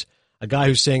plays a guy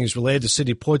who's saying he's related to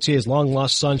Sidney Poitier's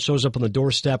long-lost son, shows up on the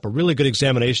doorstep. A really good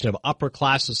examination of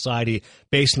upper-class society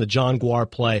based on the John Guare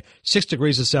play. 6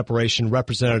 Degrees of Separation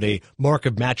represented a mark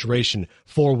of maturation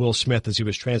for Will Smith as he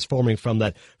was transforming from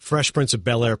that Fresh Prince of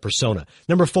Bel-Air persona.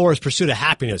 Number 4 is Pursuit of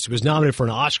Happiness. He was nominated for an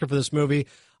Oscar for this movie,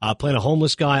 playing a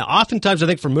homeless guy. Oftentimes, I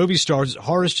think for movie stars, it's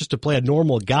hardest just to play a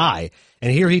normal guy.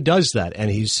 And here he does that.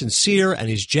 And he's sincere and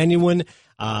he's genuine.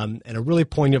 And a really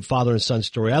poignant father and son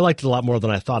story. I liked it a lot more than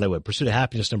I thought I would. Pursuit of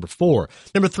Happiness, number 4.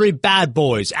 Number 3, Bad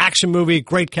Boys. Action movie,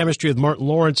 great chemistry with Martin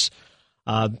Lawrence.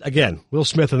 Again, Will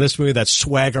Smith in this movie, that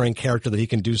swaggering character that he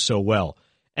can do so well.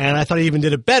 And I thought he even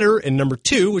did it better in number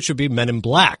 2, which would be Men in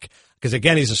Black. Because,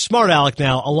 again, he's a smart aleck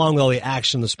now, along with all the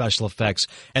action, the special effects.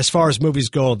 As far as movies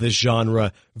go of this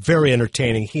genre, very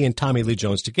entertaining. He and Tommy Lee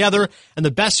Jones together. And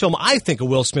the best film, I think, of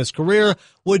Will Smith's career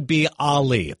would be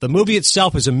Ali. The movie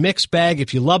itself is a mixed bag.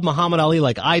 If you love Muhammad Ali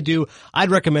like I do, I'd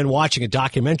recommend watching a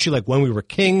documentary like When We Were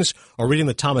Kings or reading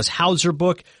the Thomas Hauser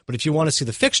book. But if you want to see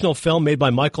the fictional film made by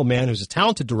Michael Mann, who's a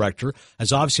talented director,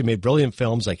 has obviously made brilliant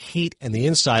films like Heat and The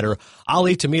Insider,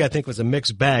 Ali, to me, I think was a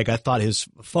mixed bag. I thought his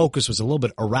focus was a little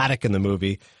bit erratic in the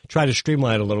movie. Tried to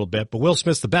streamline it a little bit. But Will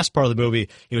Smith's the best part of the movie.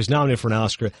 He was nominated for an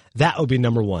Oscar. That would be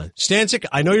number 1. Stanczyk,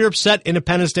 I know you're upset.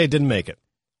 Independence Day didn't make it.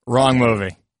 Wrong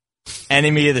movie.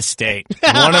 Enemy of the State.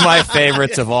 One of my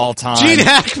favorites of all time. Gene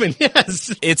Hackman,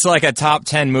 yes. It's like a top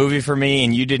 10 movie for me,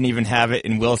 and you didn't even have it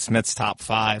in Will Smith's top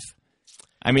 5.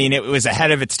 I mean, it was ahead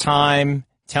of its time,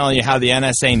 telling you how the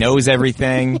NSA knows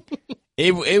everything.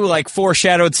 It like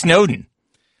foreshadowed Snowden.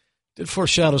 Did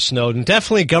foreshadow Snowden.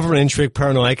 Definitely government intrigue,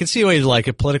 paranoia. I can see why you'd like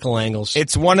it, political angles.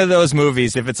 It's one of those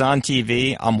movies, if it's on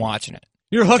TV, I'm watching it.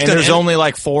 You're hooked. And there's only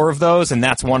like 4 of those, and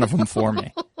that's one of them for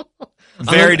me.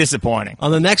 Very disappointing.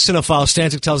 On the next Cinephile,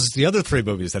 Stanczyk tells us the other 3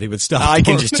 movies that he would stop. I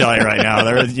can just tell you right now.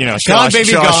 There,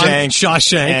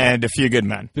 Shawshank, and A Few Good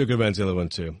Men. A Few Good Men's the other one,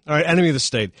 too. All right, Enemy of the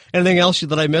State. Anything else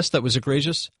that I missed that was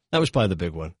egregious? That was probably the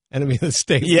big one. Enemy of the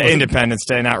State. Yeah, Independence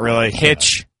Day, not really.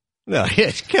 Hitch. No,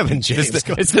 Kevin James.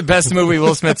 It's the best movie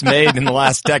Will Smith's made in the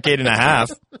last decade and a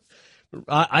half.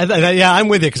 I'm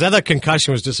with you because I thought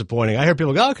Concussion was disappointing. I hear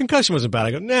people go, Concussion wasn't bad.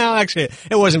 I go, no, actually,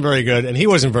 it wasn't very good, and he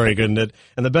wasn't very good in it.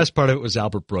 And the best part of it was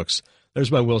Albert Brooks.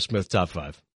 There's my Will Smith top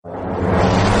 5.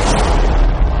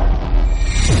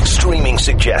 Streaming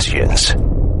suggestions.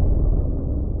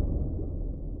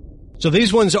 So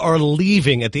these ones are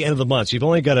leaving at the end of the month. So you've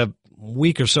only got a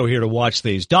week or so here to watch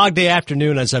these. Dog Day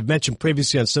Afternoon, as I've mentioned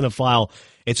previously on Cinephile,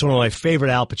 it's one of my favorite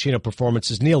Al Pacino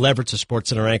performances. Neil Everett's a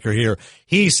SportsCenter anchor here.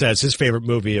 He says his favorite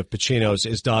movie of Pacino's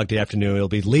is Dog Day Afternoon. He'll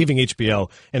be leaving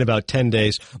HBO in about 10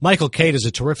 days. Michael Caine does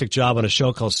a terrific job on a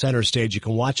show called Center Stage. You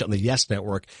can watch it on the Yes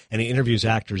Network, and he interviews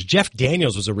actors. Jeff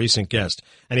Daniels was a recent guest,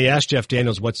 and he asked Jeff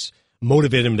Daniels what's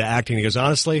motivated him to acting. He goes,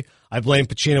 honestly, I blame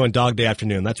Pacino and Dog Day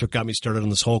Afternoon. That's what got me started on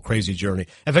this whole crazy journey.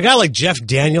 If a guy like Jeff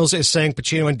Daniels is saying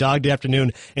Pacino and Dog Day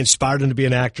Afternoon inspired him to be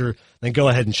an actor, then go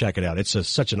ahead and check it out. It's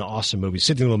such an awesome movie.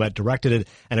 Sidney Lumet directed it,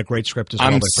 and a great script as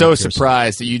well. I'm so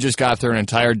surprised that you just got through an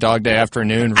entire Dog Day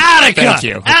Afternoon. Attica! Thank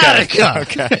you. Attica!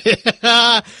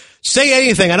 Okay. Say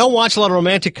Anything. I don't watch a lot of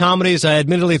romantic comedies.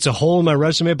 Admittedly, it's a hole in my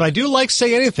resume, but I do like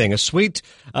Say Anything, a sweet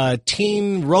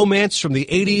teen romance from the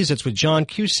 80s. It's with John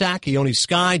Cusack, Ione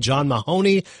Skye, John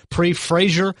Mahoney,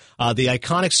 Frasier. The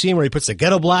iconic scene where he puts the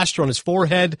ghetto blaster on his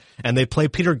forehead and they play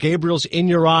Peter Gabriel's In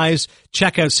Your Eyes.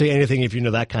 Check out Say Anything if you know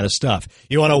that kind of stuff.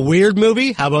 You want a weird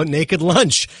movie? How about Naked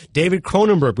Lunch? David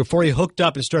Cronenberg, before he hooked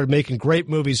up and started making great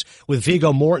movies with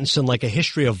Viggo Mortensen like A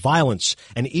History of Violence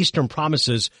and Eastern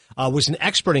Promises, was an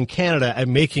expert in Canada at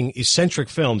making eccentric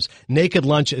films. Naked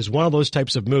Lunch is one of those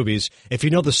types of movies. If you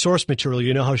know the source material,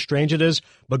 you know how strange it is,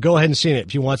 but go ahead and see it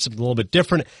if you want something a little bit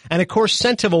different. And, of course,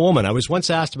 Scent of a Woman. I was once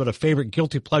asked about a favorite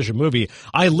guilty pleasure movie.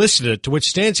 I listed it, to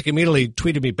which Stanczyk immediately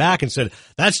tweeted me back and said,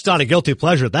 that's not a guilty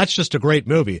pleasure. That's just a great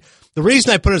movie. The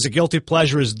reason I put it as a guilty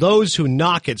pleasure is those who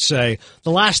knock it say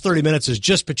the last 30 minutes is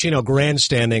just Pacino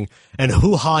grandstanding and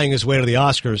hoo-hawing his way to the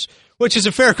Oscars, which is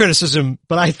a fair criticism,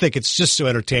 but I think it's just so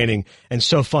entertaining and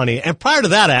so funny. And prior to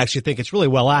that, I actually think it's really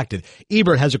well acted.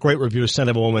 Ebert has a great review of Scent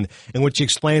of a Woman in which he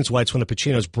explains why it's one of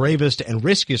Pacino's bravest and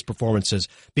riskiest performances,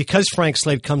 because Frank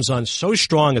Slade comes on so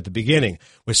strong at the beginning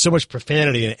with so much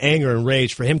profanity and anger and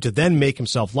rage. For him to then make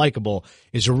himself likable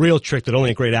is a real trick that only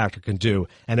a great actor can do,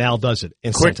 and Al does it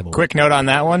in Scent of a Woman. Quick note on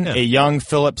that one, a young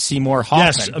Philip Seymour Hoffman.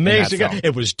 Yes, amazing.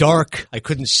 It was dark. I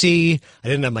couldn't see. I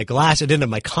didn't have my glasses. I didn't have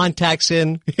my contacts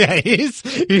in. Yeah,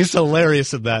 he's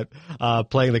hilarious in that,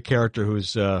 playing the character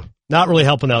who's not really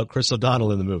helping out Chris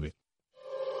O'Donnell in the movie.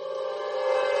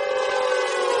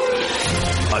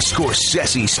 A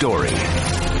Scorsese story.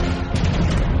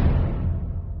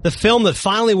 The film that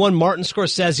finally won Martin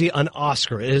Scorsese an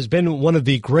Oscar. It has been one of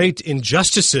the great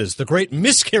injustices, the great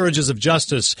miscarriages of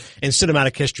justice in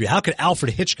cinematic history. How could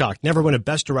Alfred Hitchcock never win a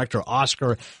Best Director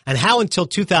Oscar? And how until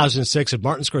 2006 had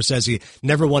Martin Scorsese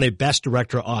never won a Best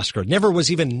Director Oscar? Never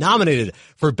was even nominated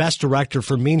for Best Director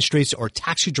for Mean Streets or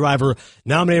Taxi Driver.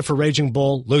 Nominated for Raging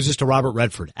Bull, loses to Robert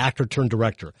Redford, actor turned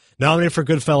director. Nominated for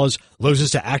Goodfellas,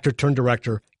 loses to actor turned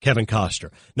director Kevin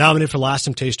Costner. Nominated for Last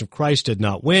Temptation of Christ, did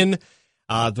not win.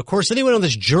 Of course, then he went on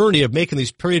this journey of making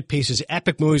these period pieces,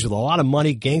 epic movies with a lot of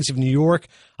money. Gangs of New York,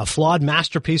 a flawed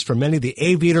masterpiece for many. The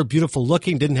Aviator, beautiful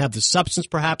looking, didn't have the substance,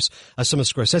 perhaps, as some of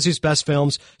Scorsese's best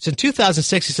films. So in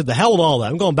 2006, he said, the hell with all that.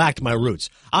 I'm going back to my roots.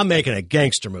 I'm making a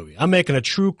gangster movie. I'm making a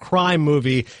true crime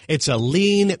movie. It's a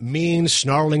lean, mean,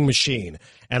 snarling machine.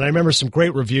 And I remember some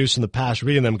great reviews in the past,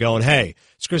 reading them going, hey,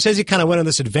 Scorsese kind of went on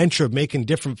this adventure of making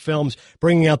different films.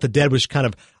 Bringing Out the Dead was kind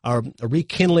of a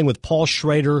rekindling with Paul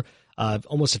Schrader.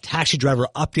 Almost a Taxi Driver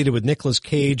updated with Nicolas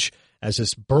Cage as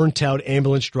this burnt-out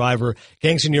ambulance driver.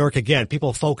 Gangs of New York, again,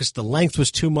 people focused the length was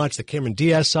too much. The Cameron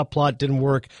Diaz subplot didn't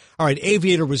work. All right,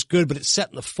 Aviator was good, but it's set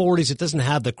in the 40s. It doesn't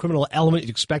have the criminal element you'd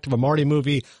expect of a Marty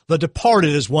movie. The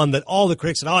Departed is one that all the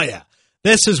critics said, oh, yeah,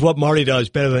 this is what Marty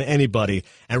does better than anybody.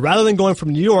 And rather than going from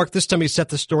New York, this time he set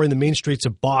the story in the mean streets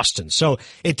of Boston. So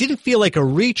it didn't feel like a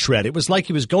retread. It was like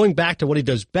he was going back to what he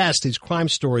does best, these crime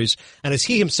stories. And as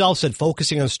he himself said,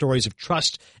 focusing on stories of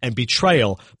trust and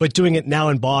betrayal, but doing it now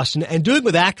in Boston and doing it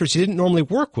with actors he didn't normally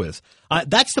work with.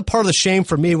 That's the part of the shame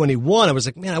for me when he won. I was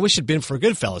like, man, I wish it'd been for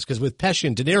Goodfellas, because with Pesci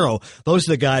and De Niro, those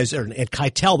are the guys, and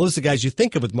Keitel, those are the guys you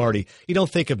think of with Marty. You don't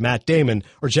think of Matt Damon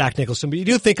or Jack Nicholson, but you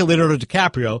do think of Leonardo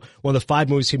DiCaprio, one of the 5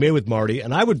 movies he made with Marty.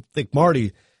 And I would think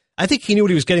Marty, I think he knew what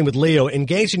he was getting with Leo. In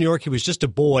Gangs of New York, he was just a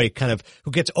boy kind of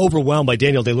who gets overwhelmed by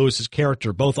Daniel Day-Lewis's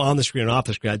character, both on the screen and off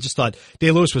the screen. I just thought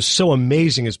Day-Lewis was so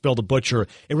amazing as Bill the Butcher.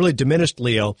 It really diminished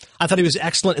Leo. I thought he was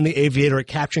excellent in The Aviator at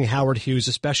capturing Howard Hughes,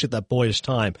 especially at that boyish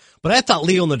time. But I thought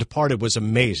Leo in The Departed was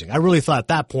amazing. I really thought at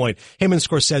that point, him and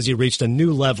Scorsese reached a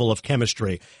new level of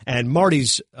chemistry. And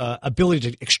Marty's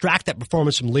ability to extract that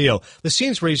performance from Leo, the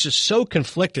scenes where he's just so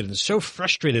conflicted and so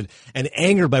frustrated and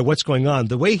angered by what's going on,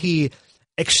 the way he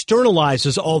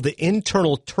externalizes all the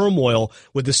internal turmoil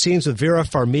with the scenes with Vera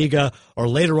Farmiga, or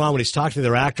later on when he's talking to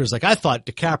their actors. Like, I thought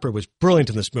DiCaprio was brilliant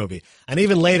in this movie. And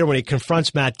even later when he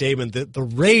confronts Matt Damon, the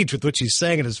rage with which he's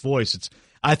saying in his voice,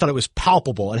 I thought it was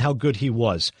palpable and how good he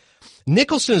was.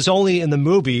 Nicholson is only in the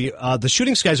movie, the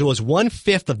shooting schedule was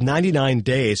 1/5 of 99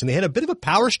 days, and they had a bit of a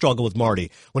power struggle with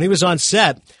Marty when he was on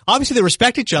set. Obviously, they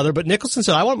respect each other, but Nicholson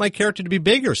said, I want my character to be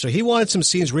bigger. So he wanted some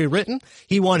scenes rewritten.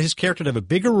 He wanted his character to have a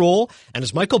bigger role. And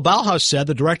as Michael Ballhaus said,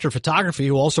 the director of photography,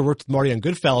 who also worked with Marty on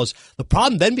Goodfellas, the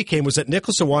problem then was that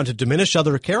Nicholson wanted to diminish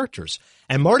other characters.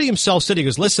 And Marty himself said, he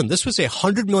goes, listen, this was a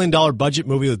 $100 million budget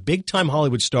movie with big-time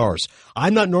Hollywood stars.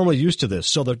 I'm not normally used to this.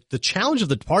 So the challenge of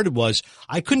The Departed was,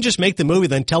 I couldn't just make the movie,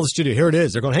 then tell the studio, here it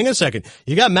is. They're going, hang on a second.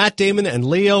 You got Matt Damon and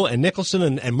Leo and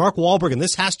Nicholson and Mark Wahlberg, and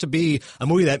this has to be a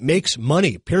movie that makes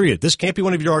money, period. This can't be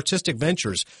one of your artistic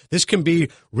ventures. This can be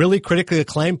really critically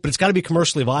acclaimed, but it's got to be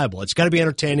commercially viable. It's got to be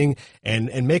entertaining and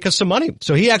make us some money.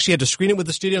 So he actually had to screen it with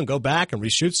the studio and go back and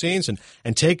reshoot scenes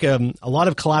and take a lot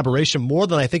of collaboration, more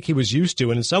than I think he was used to.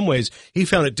 And in some ways, he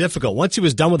found it difficult. Once he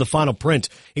was done with the final print,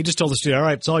 he just told the studio, all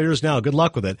right, it's all yours now. Good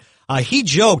luck with it. He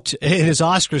joked in his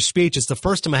Oscar speech, it's the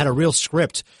first time I had a real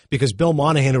script, because Bill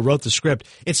Monahan, who wrote the script,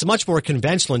 it's much more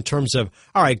conventional in terms of,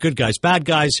 all right, good guys, bad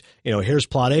guys, here's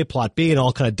plot A, plot B, and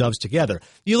all kind of doves together.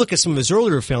 You look at some of his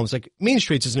earlier films, like Mean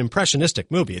Streets is an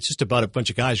impressionistic movie. It's just about a bunch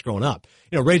of guys growing up.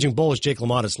 Raging Bull is Jake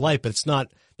LaMotta's life, but it's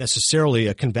not necessarily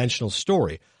a conventional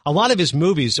story. A lot of his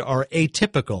movies are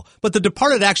atypical, but The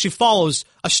Departed actually follows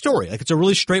a story. Like, it's a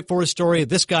really straightforward story.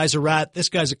 This guy's a rat. This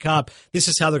guy's a cop. This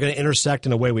is how they're going to intersect,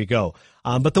 and away we go.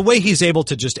 But the way he's able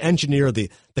to just engineer the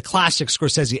classic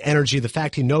Scorsese energy, the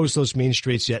fact he knows those mean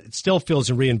streets, yet it still feels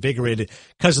reinvigorated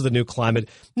because of the new climate.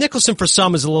 Nicholson, for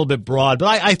some, is a little bit broad,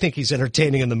 but I think he's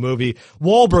entertaining in the movie.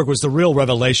 Wahlberg was the real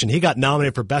revelation. He got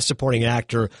nominated for Best Supporting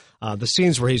Actor. The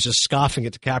scenes where he's just scoffing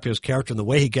at DiCaprio's character and the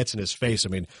way he gets in his face. I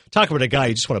mean, talk about a guy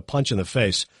you just want to punch in the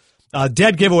face.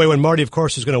 Dead giveaway when Marty, of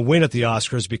course, was going to win at the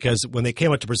Oscars, because when they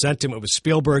came out to present him, it was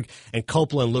Spielberg and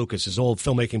Coppola and Lucas, his old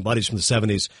filmmaking buddies from the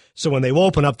 70s. So when they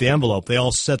open up the envelope, they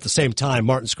all said at the same time,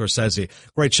 Martin Scorsese.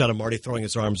 Great shot of Marty throwing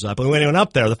his arms up. And when he went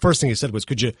up there, the first thing he said was,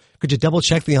 could you double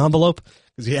check the envelope?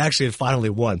 Because he actually had finally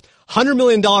won. $100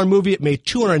 million movie. It made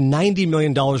 $290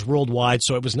 million worldwide.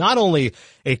 So it was not only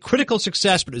a critical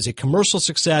success, but it was a commercial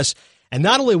success. And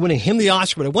not only winning him the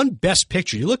Oscar, but it won Best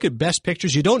Picture. You look at Best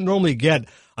Pictures, you don't normally get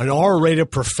an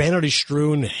R-rated,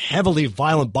 profanity-strewn, heavily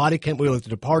violent body count movie like The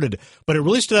Departed, but it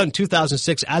really stood out in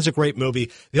 2006 as a great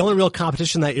movie. The only real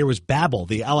competition that year was Babel,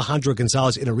 the Alejandro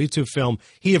Gonzalez Iñárritu film.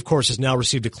 He, of course, has now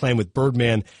received acclaim with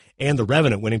Birdman and The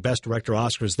Revenant winning Best Director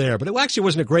Oscars there. But it actually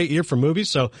wasn't a great year for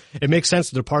movies, so it makes sense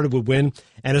The Departed would win.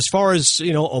 And as far as,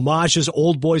 homages,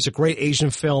 Old Boy's a great Asian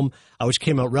film, which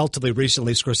came out relatively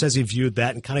recently. Scorsese viewed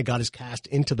that and kind of got his cast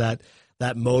into that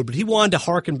mode. But he wanted to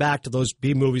harken back to those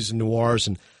B-movies and noirs.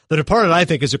 And The Departed, I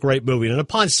think, is a great movie. And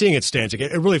upon seeing it, Stanzik,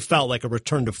 it really felt like a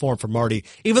return to form for Marty.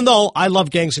 Even though I love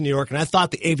Gangs of New York and I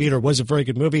thought The Aviator was a very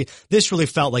good movie, this really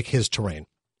felt like his terrain.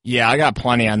 Yeah, I got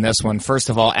plenty on this one. First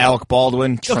of all, Alec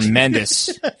Baldwin, tremendous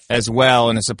as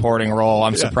well in a supporting role.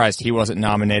 I'm surprised he wasn't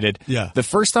nominated. Yeah. The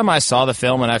first time I saw the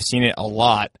film, and I've seen it a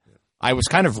lot, I was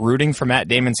kind of rooting for Matt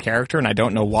Damon's character, and I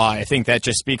don't know why. I think that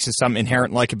just speaks to some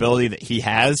inherent likability that he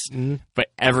has. Mm-hmm.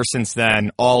 But ever since then,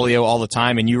 all Leo all the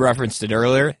time, and you referenced it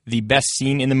earlier, the best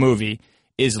scene in the movie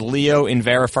is Leo in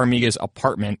Vera Farmiga's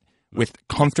apartment with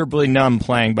Comfortably Numb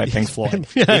playing by Pink Floyd.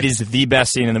 Yeah. It is the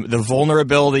best scene. The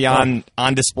vulnerability on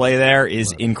display there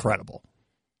is incredible.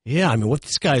 Yeah, I mean, what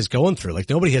this guy is going through, like,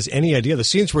 nobody has any idea. The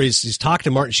scenes where he's talking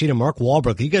to Martin Sheen and Mark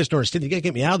Wahlberg, you guys don't understand. You got to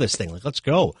get me out of this thing. Like, let's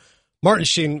go. Martin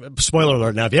Sheen, spoiler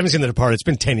alert now, if you haven't seen The Departed, it's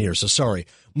been 10 years, so sorry.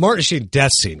 Martin Sheen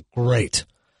death scene, great.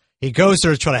 He goes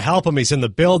there to try to help him. He's in the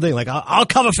building, like, I'll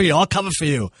cover for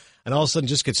you. And all of a sudden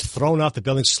just gets thrown off the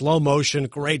building, slow motion,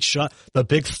 great shot, the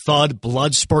big thud,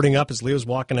 blood spurting up as Leo's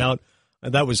walking out.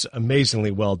 And that was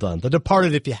amazingly well done. The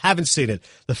Departed, if you haven't seen it,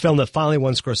 the film that finally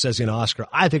won Scorsese an Oscar,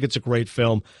 I think it's a great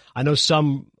film. I know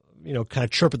some, kind of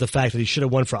chirp at the fact that he should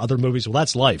have won for other movies. Well,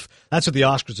 that's life. That's what the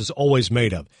Oscars is always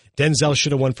made of. Denzel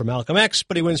should have won for Malcolm X,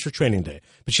 but he wins for Training Day.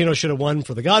 Pacino should have won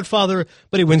for The Godfather,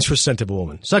 but he wins for Scent of a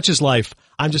Woman. Such is life.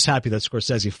 I'm just happy that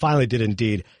Scorsese finally did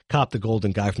indeed cop the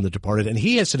golden guy from The Departed, and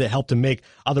he has said it helped him make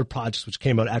other projects which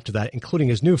came out after that, including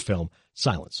his new film,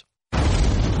 Silence.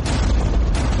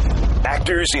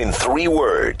 Actors in 3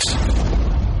 words.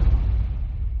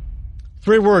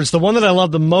 3 words. The one that I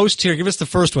love the most here. Give us the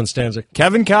first one, Stanzik.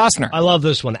 Kevin Costner. I love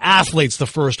this one. Athlete's the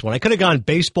first one. I could have gone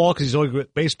baseball because he's always good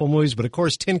at baseball movies, but of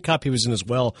course Tin Cup he was in as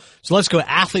well. So let's go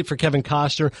athlete for Kevin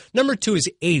Costner. Number 2 is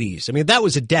 80s. I mean, that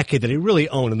was a decade that he really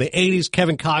owned. In the 80s,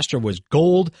 Kevin Costner was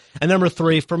gold. And number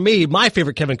 3, for me, my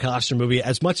favorite Kevin Costner movie,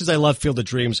 as much as I love Field of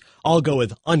Dreams, I'll go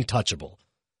with Untouchable.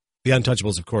 The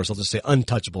Untouchables, of course. I'll just say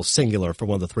Untouchable, singular, for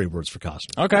one of the 3 words for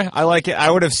Costner. Okay, I like it.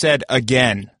 I would have said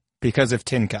Again. Because of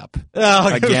Tin Cup.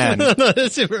 Oh, again.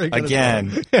 That's very good.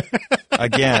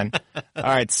 Again. All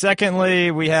right. Secondly,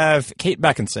 we have Kate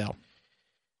Beckinsale.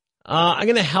 I'm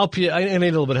going to help you. I need a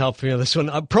little bit of help from you on this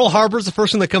one. Pearl Harbor is the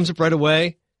first one that comes up right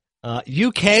away.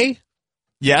 UK?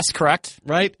 Yes, correct.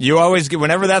 Right? You always get,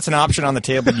 whenever that's an option on the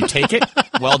table, you take it.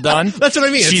 Well done. That's what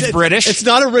I mean. She's British. It's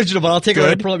not original, but I'll take it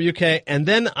right. Pearl Harbor, UK. And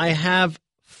then I have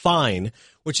Fine,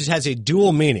 which has a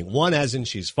dual meaning. One as in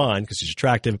she's fine because she's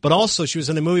attractive, but also she was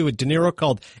in a movie with De Niro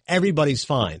called Everybody's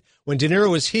Fine. When De Niro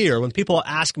was here, when people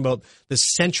ask him about this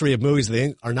century of movies that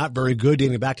they are not very good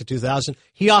dating back to 2000,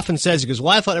 he often says, he goes,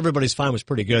 well, I thought Everybody's Fine was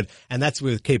pretty good, and that's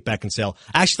with Kate Beckinsale.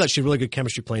 I actually thought she had really good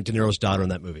chemistry playing De Niro's daughter in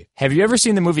that movie. Have you ever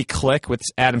seen the movie Click with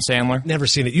Adam Sandler? Never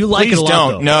seen it. You like Please it a lot,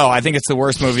 don't. though. No, I think it's the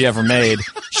worst movie ever made.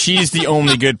 She's the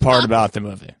only good part about the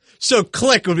movie. So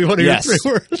Click would be one of your 3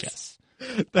 words? Yes.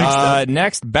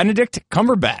 Next, Benedict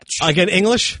Cumberbatch. Again,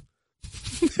 English?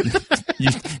 You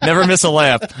never miss a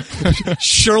laugh.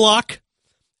 Sherlock.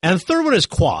 And the third one is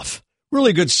Quaff.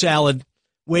 Really good salad,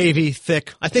 wavy,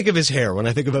 thick. I think of his hair when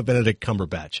I think about Benedict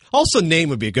Cumberbatch. Also, name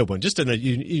would be a good one. Just a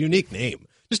unique name.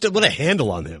 Just what a handle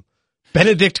on him.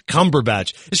 Benedict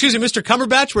Cumberbatch. Excuse me, Mr.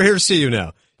 Cumberbatch, we're here to see you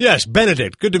now. Yes,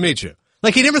 Benedict. Good to meet you.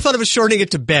 Like, he never thought of shortening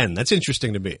it to Ben. That's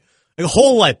interesting to me. Like,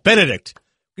 whole life, Benedict.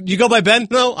 You go by Ben?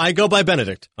 No, I go by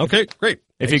Benedict. Okay, great.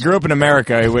 If he grew up in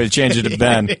America, he would have changed it to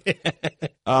Ben.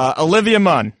 Olivia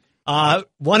Munn.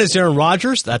 1 is Aaron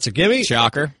Rodgers. That's a gimme.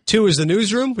 Shocker. 2 is The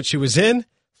Newsroom, which she was in.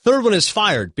 3rd one is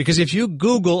Fired, because if you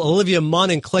Google Olivia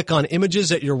Munn and click on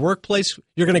images at your workplace,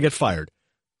 you're going to get fired.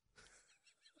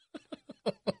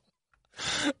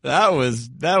 That was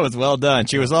well done.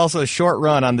 She was also a short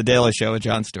run on The Daily Show with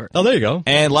Jon Stewart. Oh, there you go.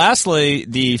 And lastly,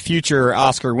 the future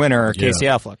Oscar winner, Casey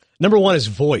Affleck. Number 1 is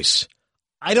Voice.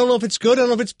 I don't know if it's good. I don't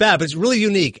know if it's bad, but it's really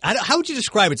unique. How would you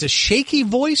describe it? It's a shaky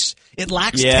voice. It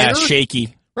lacks tenor. Yeah,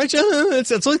 shaky. Right? It's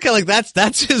kind of like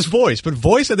that's his voice. But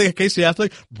Voice, I think, Casey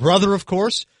Affleck, brother, of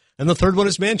course. And the 3rd one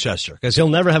is Manchester, because he'll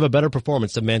never have a better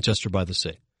performance than Manchester by the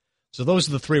Sea. So those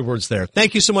are the 3 words there.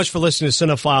 Thank you so much for listening to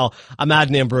Cinephile. I'm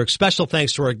Adnan Burke. Special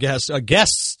thanks to our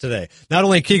guests today. Not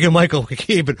only Keegan-Michael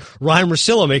Key, but Ryan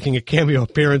Russillo making a cameo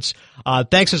appearance.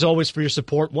 Thanks, as always, for your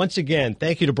support. Once again,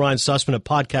 thank you to Brian Sussman at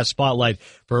Podcast Spotlight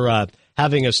for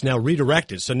having us now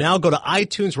redirected. So now go to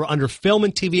iTunes. We're under Film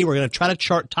and TV. We're going to try to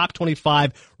chart top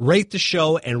 25, rate the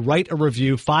show, and write a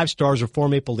review. 5 stars or 4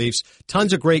 Maple Leafs.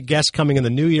 Tons of great guests coming in the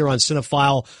new year on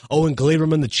Cinephile. Owen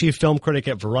Gleiberman, the chief film critic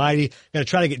at Variety. Going to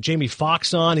try to get Jamie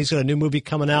Foxx on. He's got a new movie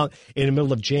coming out in the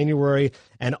middle of January.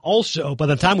 And also, by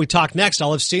the time we talk next,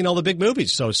 I'll have seen all the big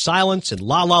movies. So Silence and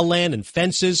La La Land and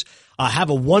Fences.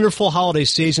 Have a wonderful holiday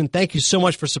season. Thank you so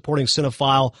much for supporting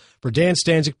Cinephile. For Dan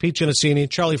Stanzik, Pete Genesini,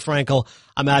 Charlie Frankel,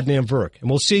 I'm Adnan Burke, and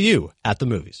we'll see you at the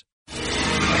movies.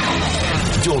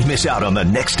 Don't miss out on the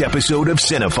next episode of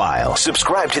Cinephile.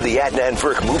 Subscribe to the Adnan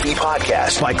Burke Movie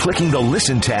Podcast by clicking the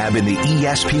Listen tab in the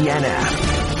ESPN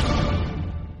app.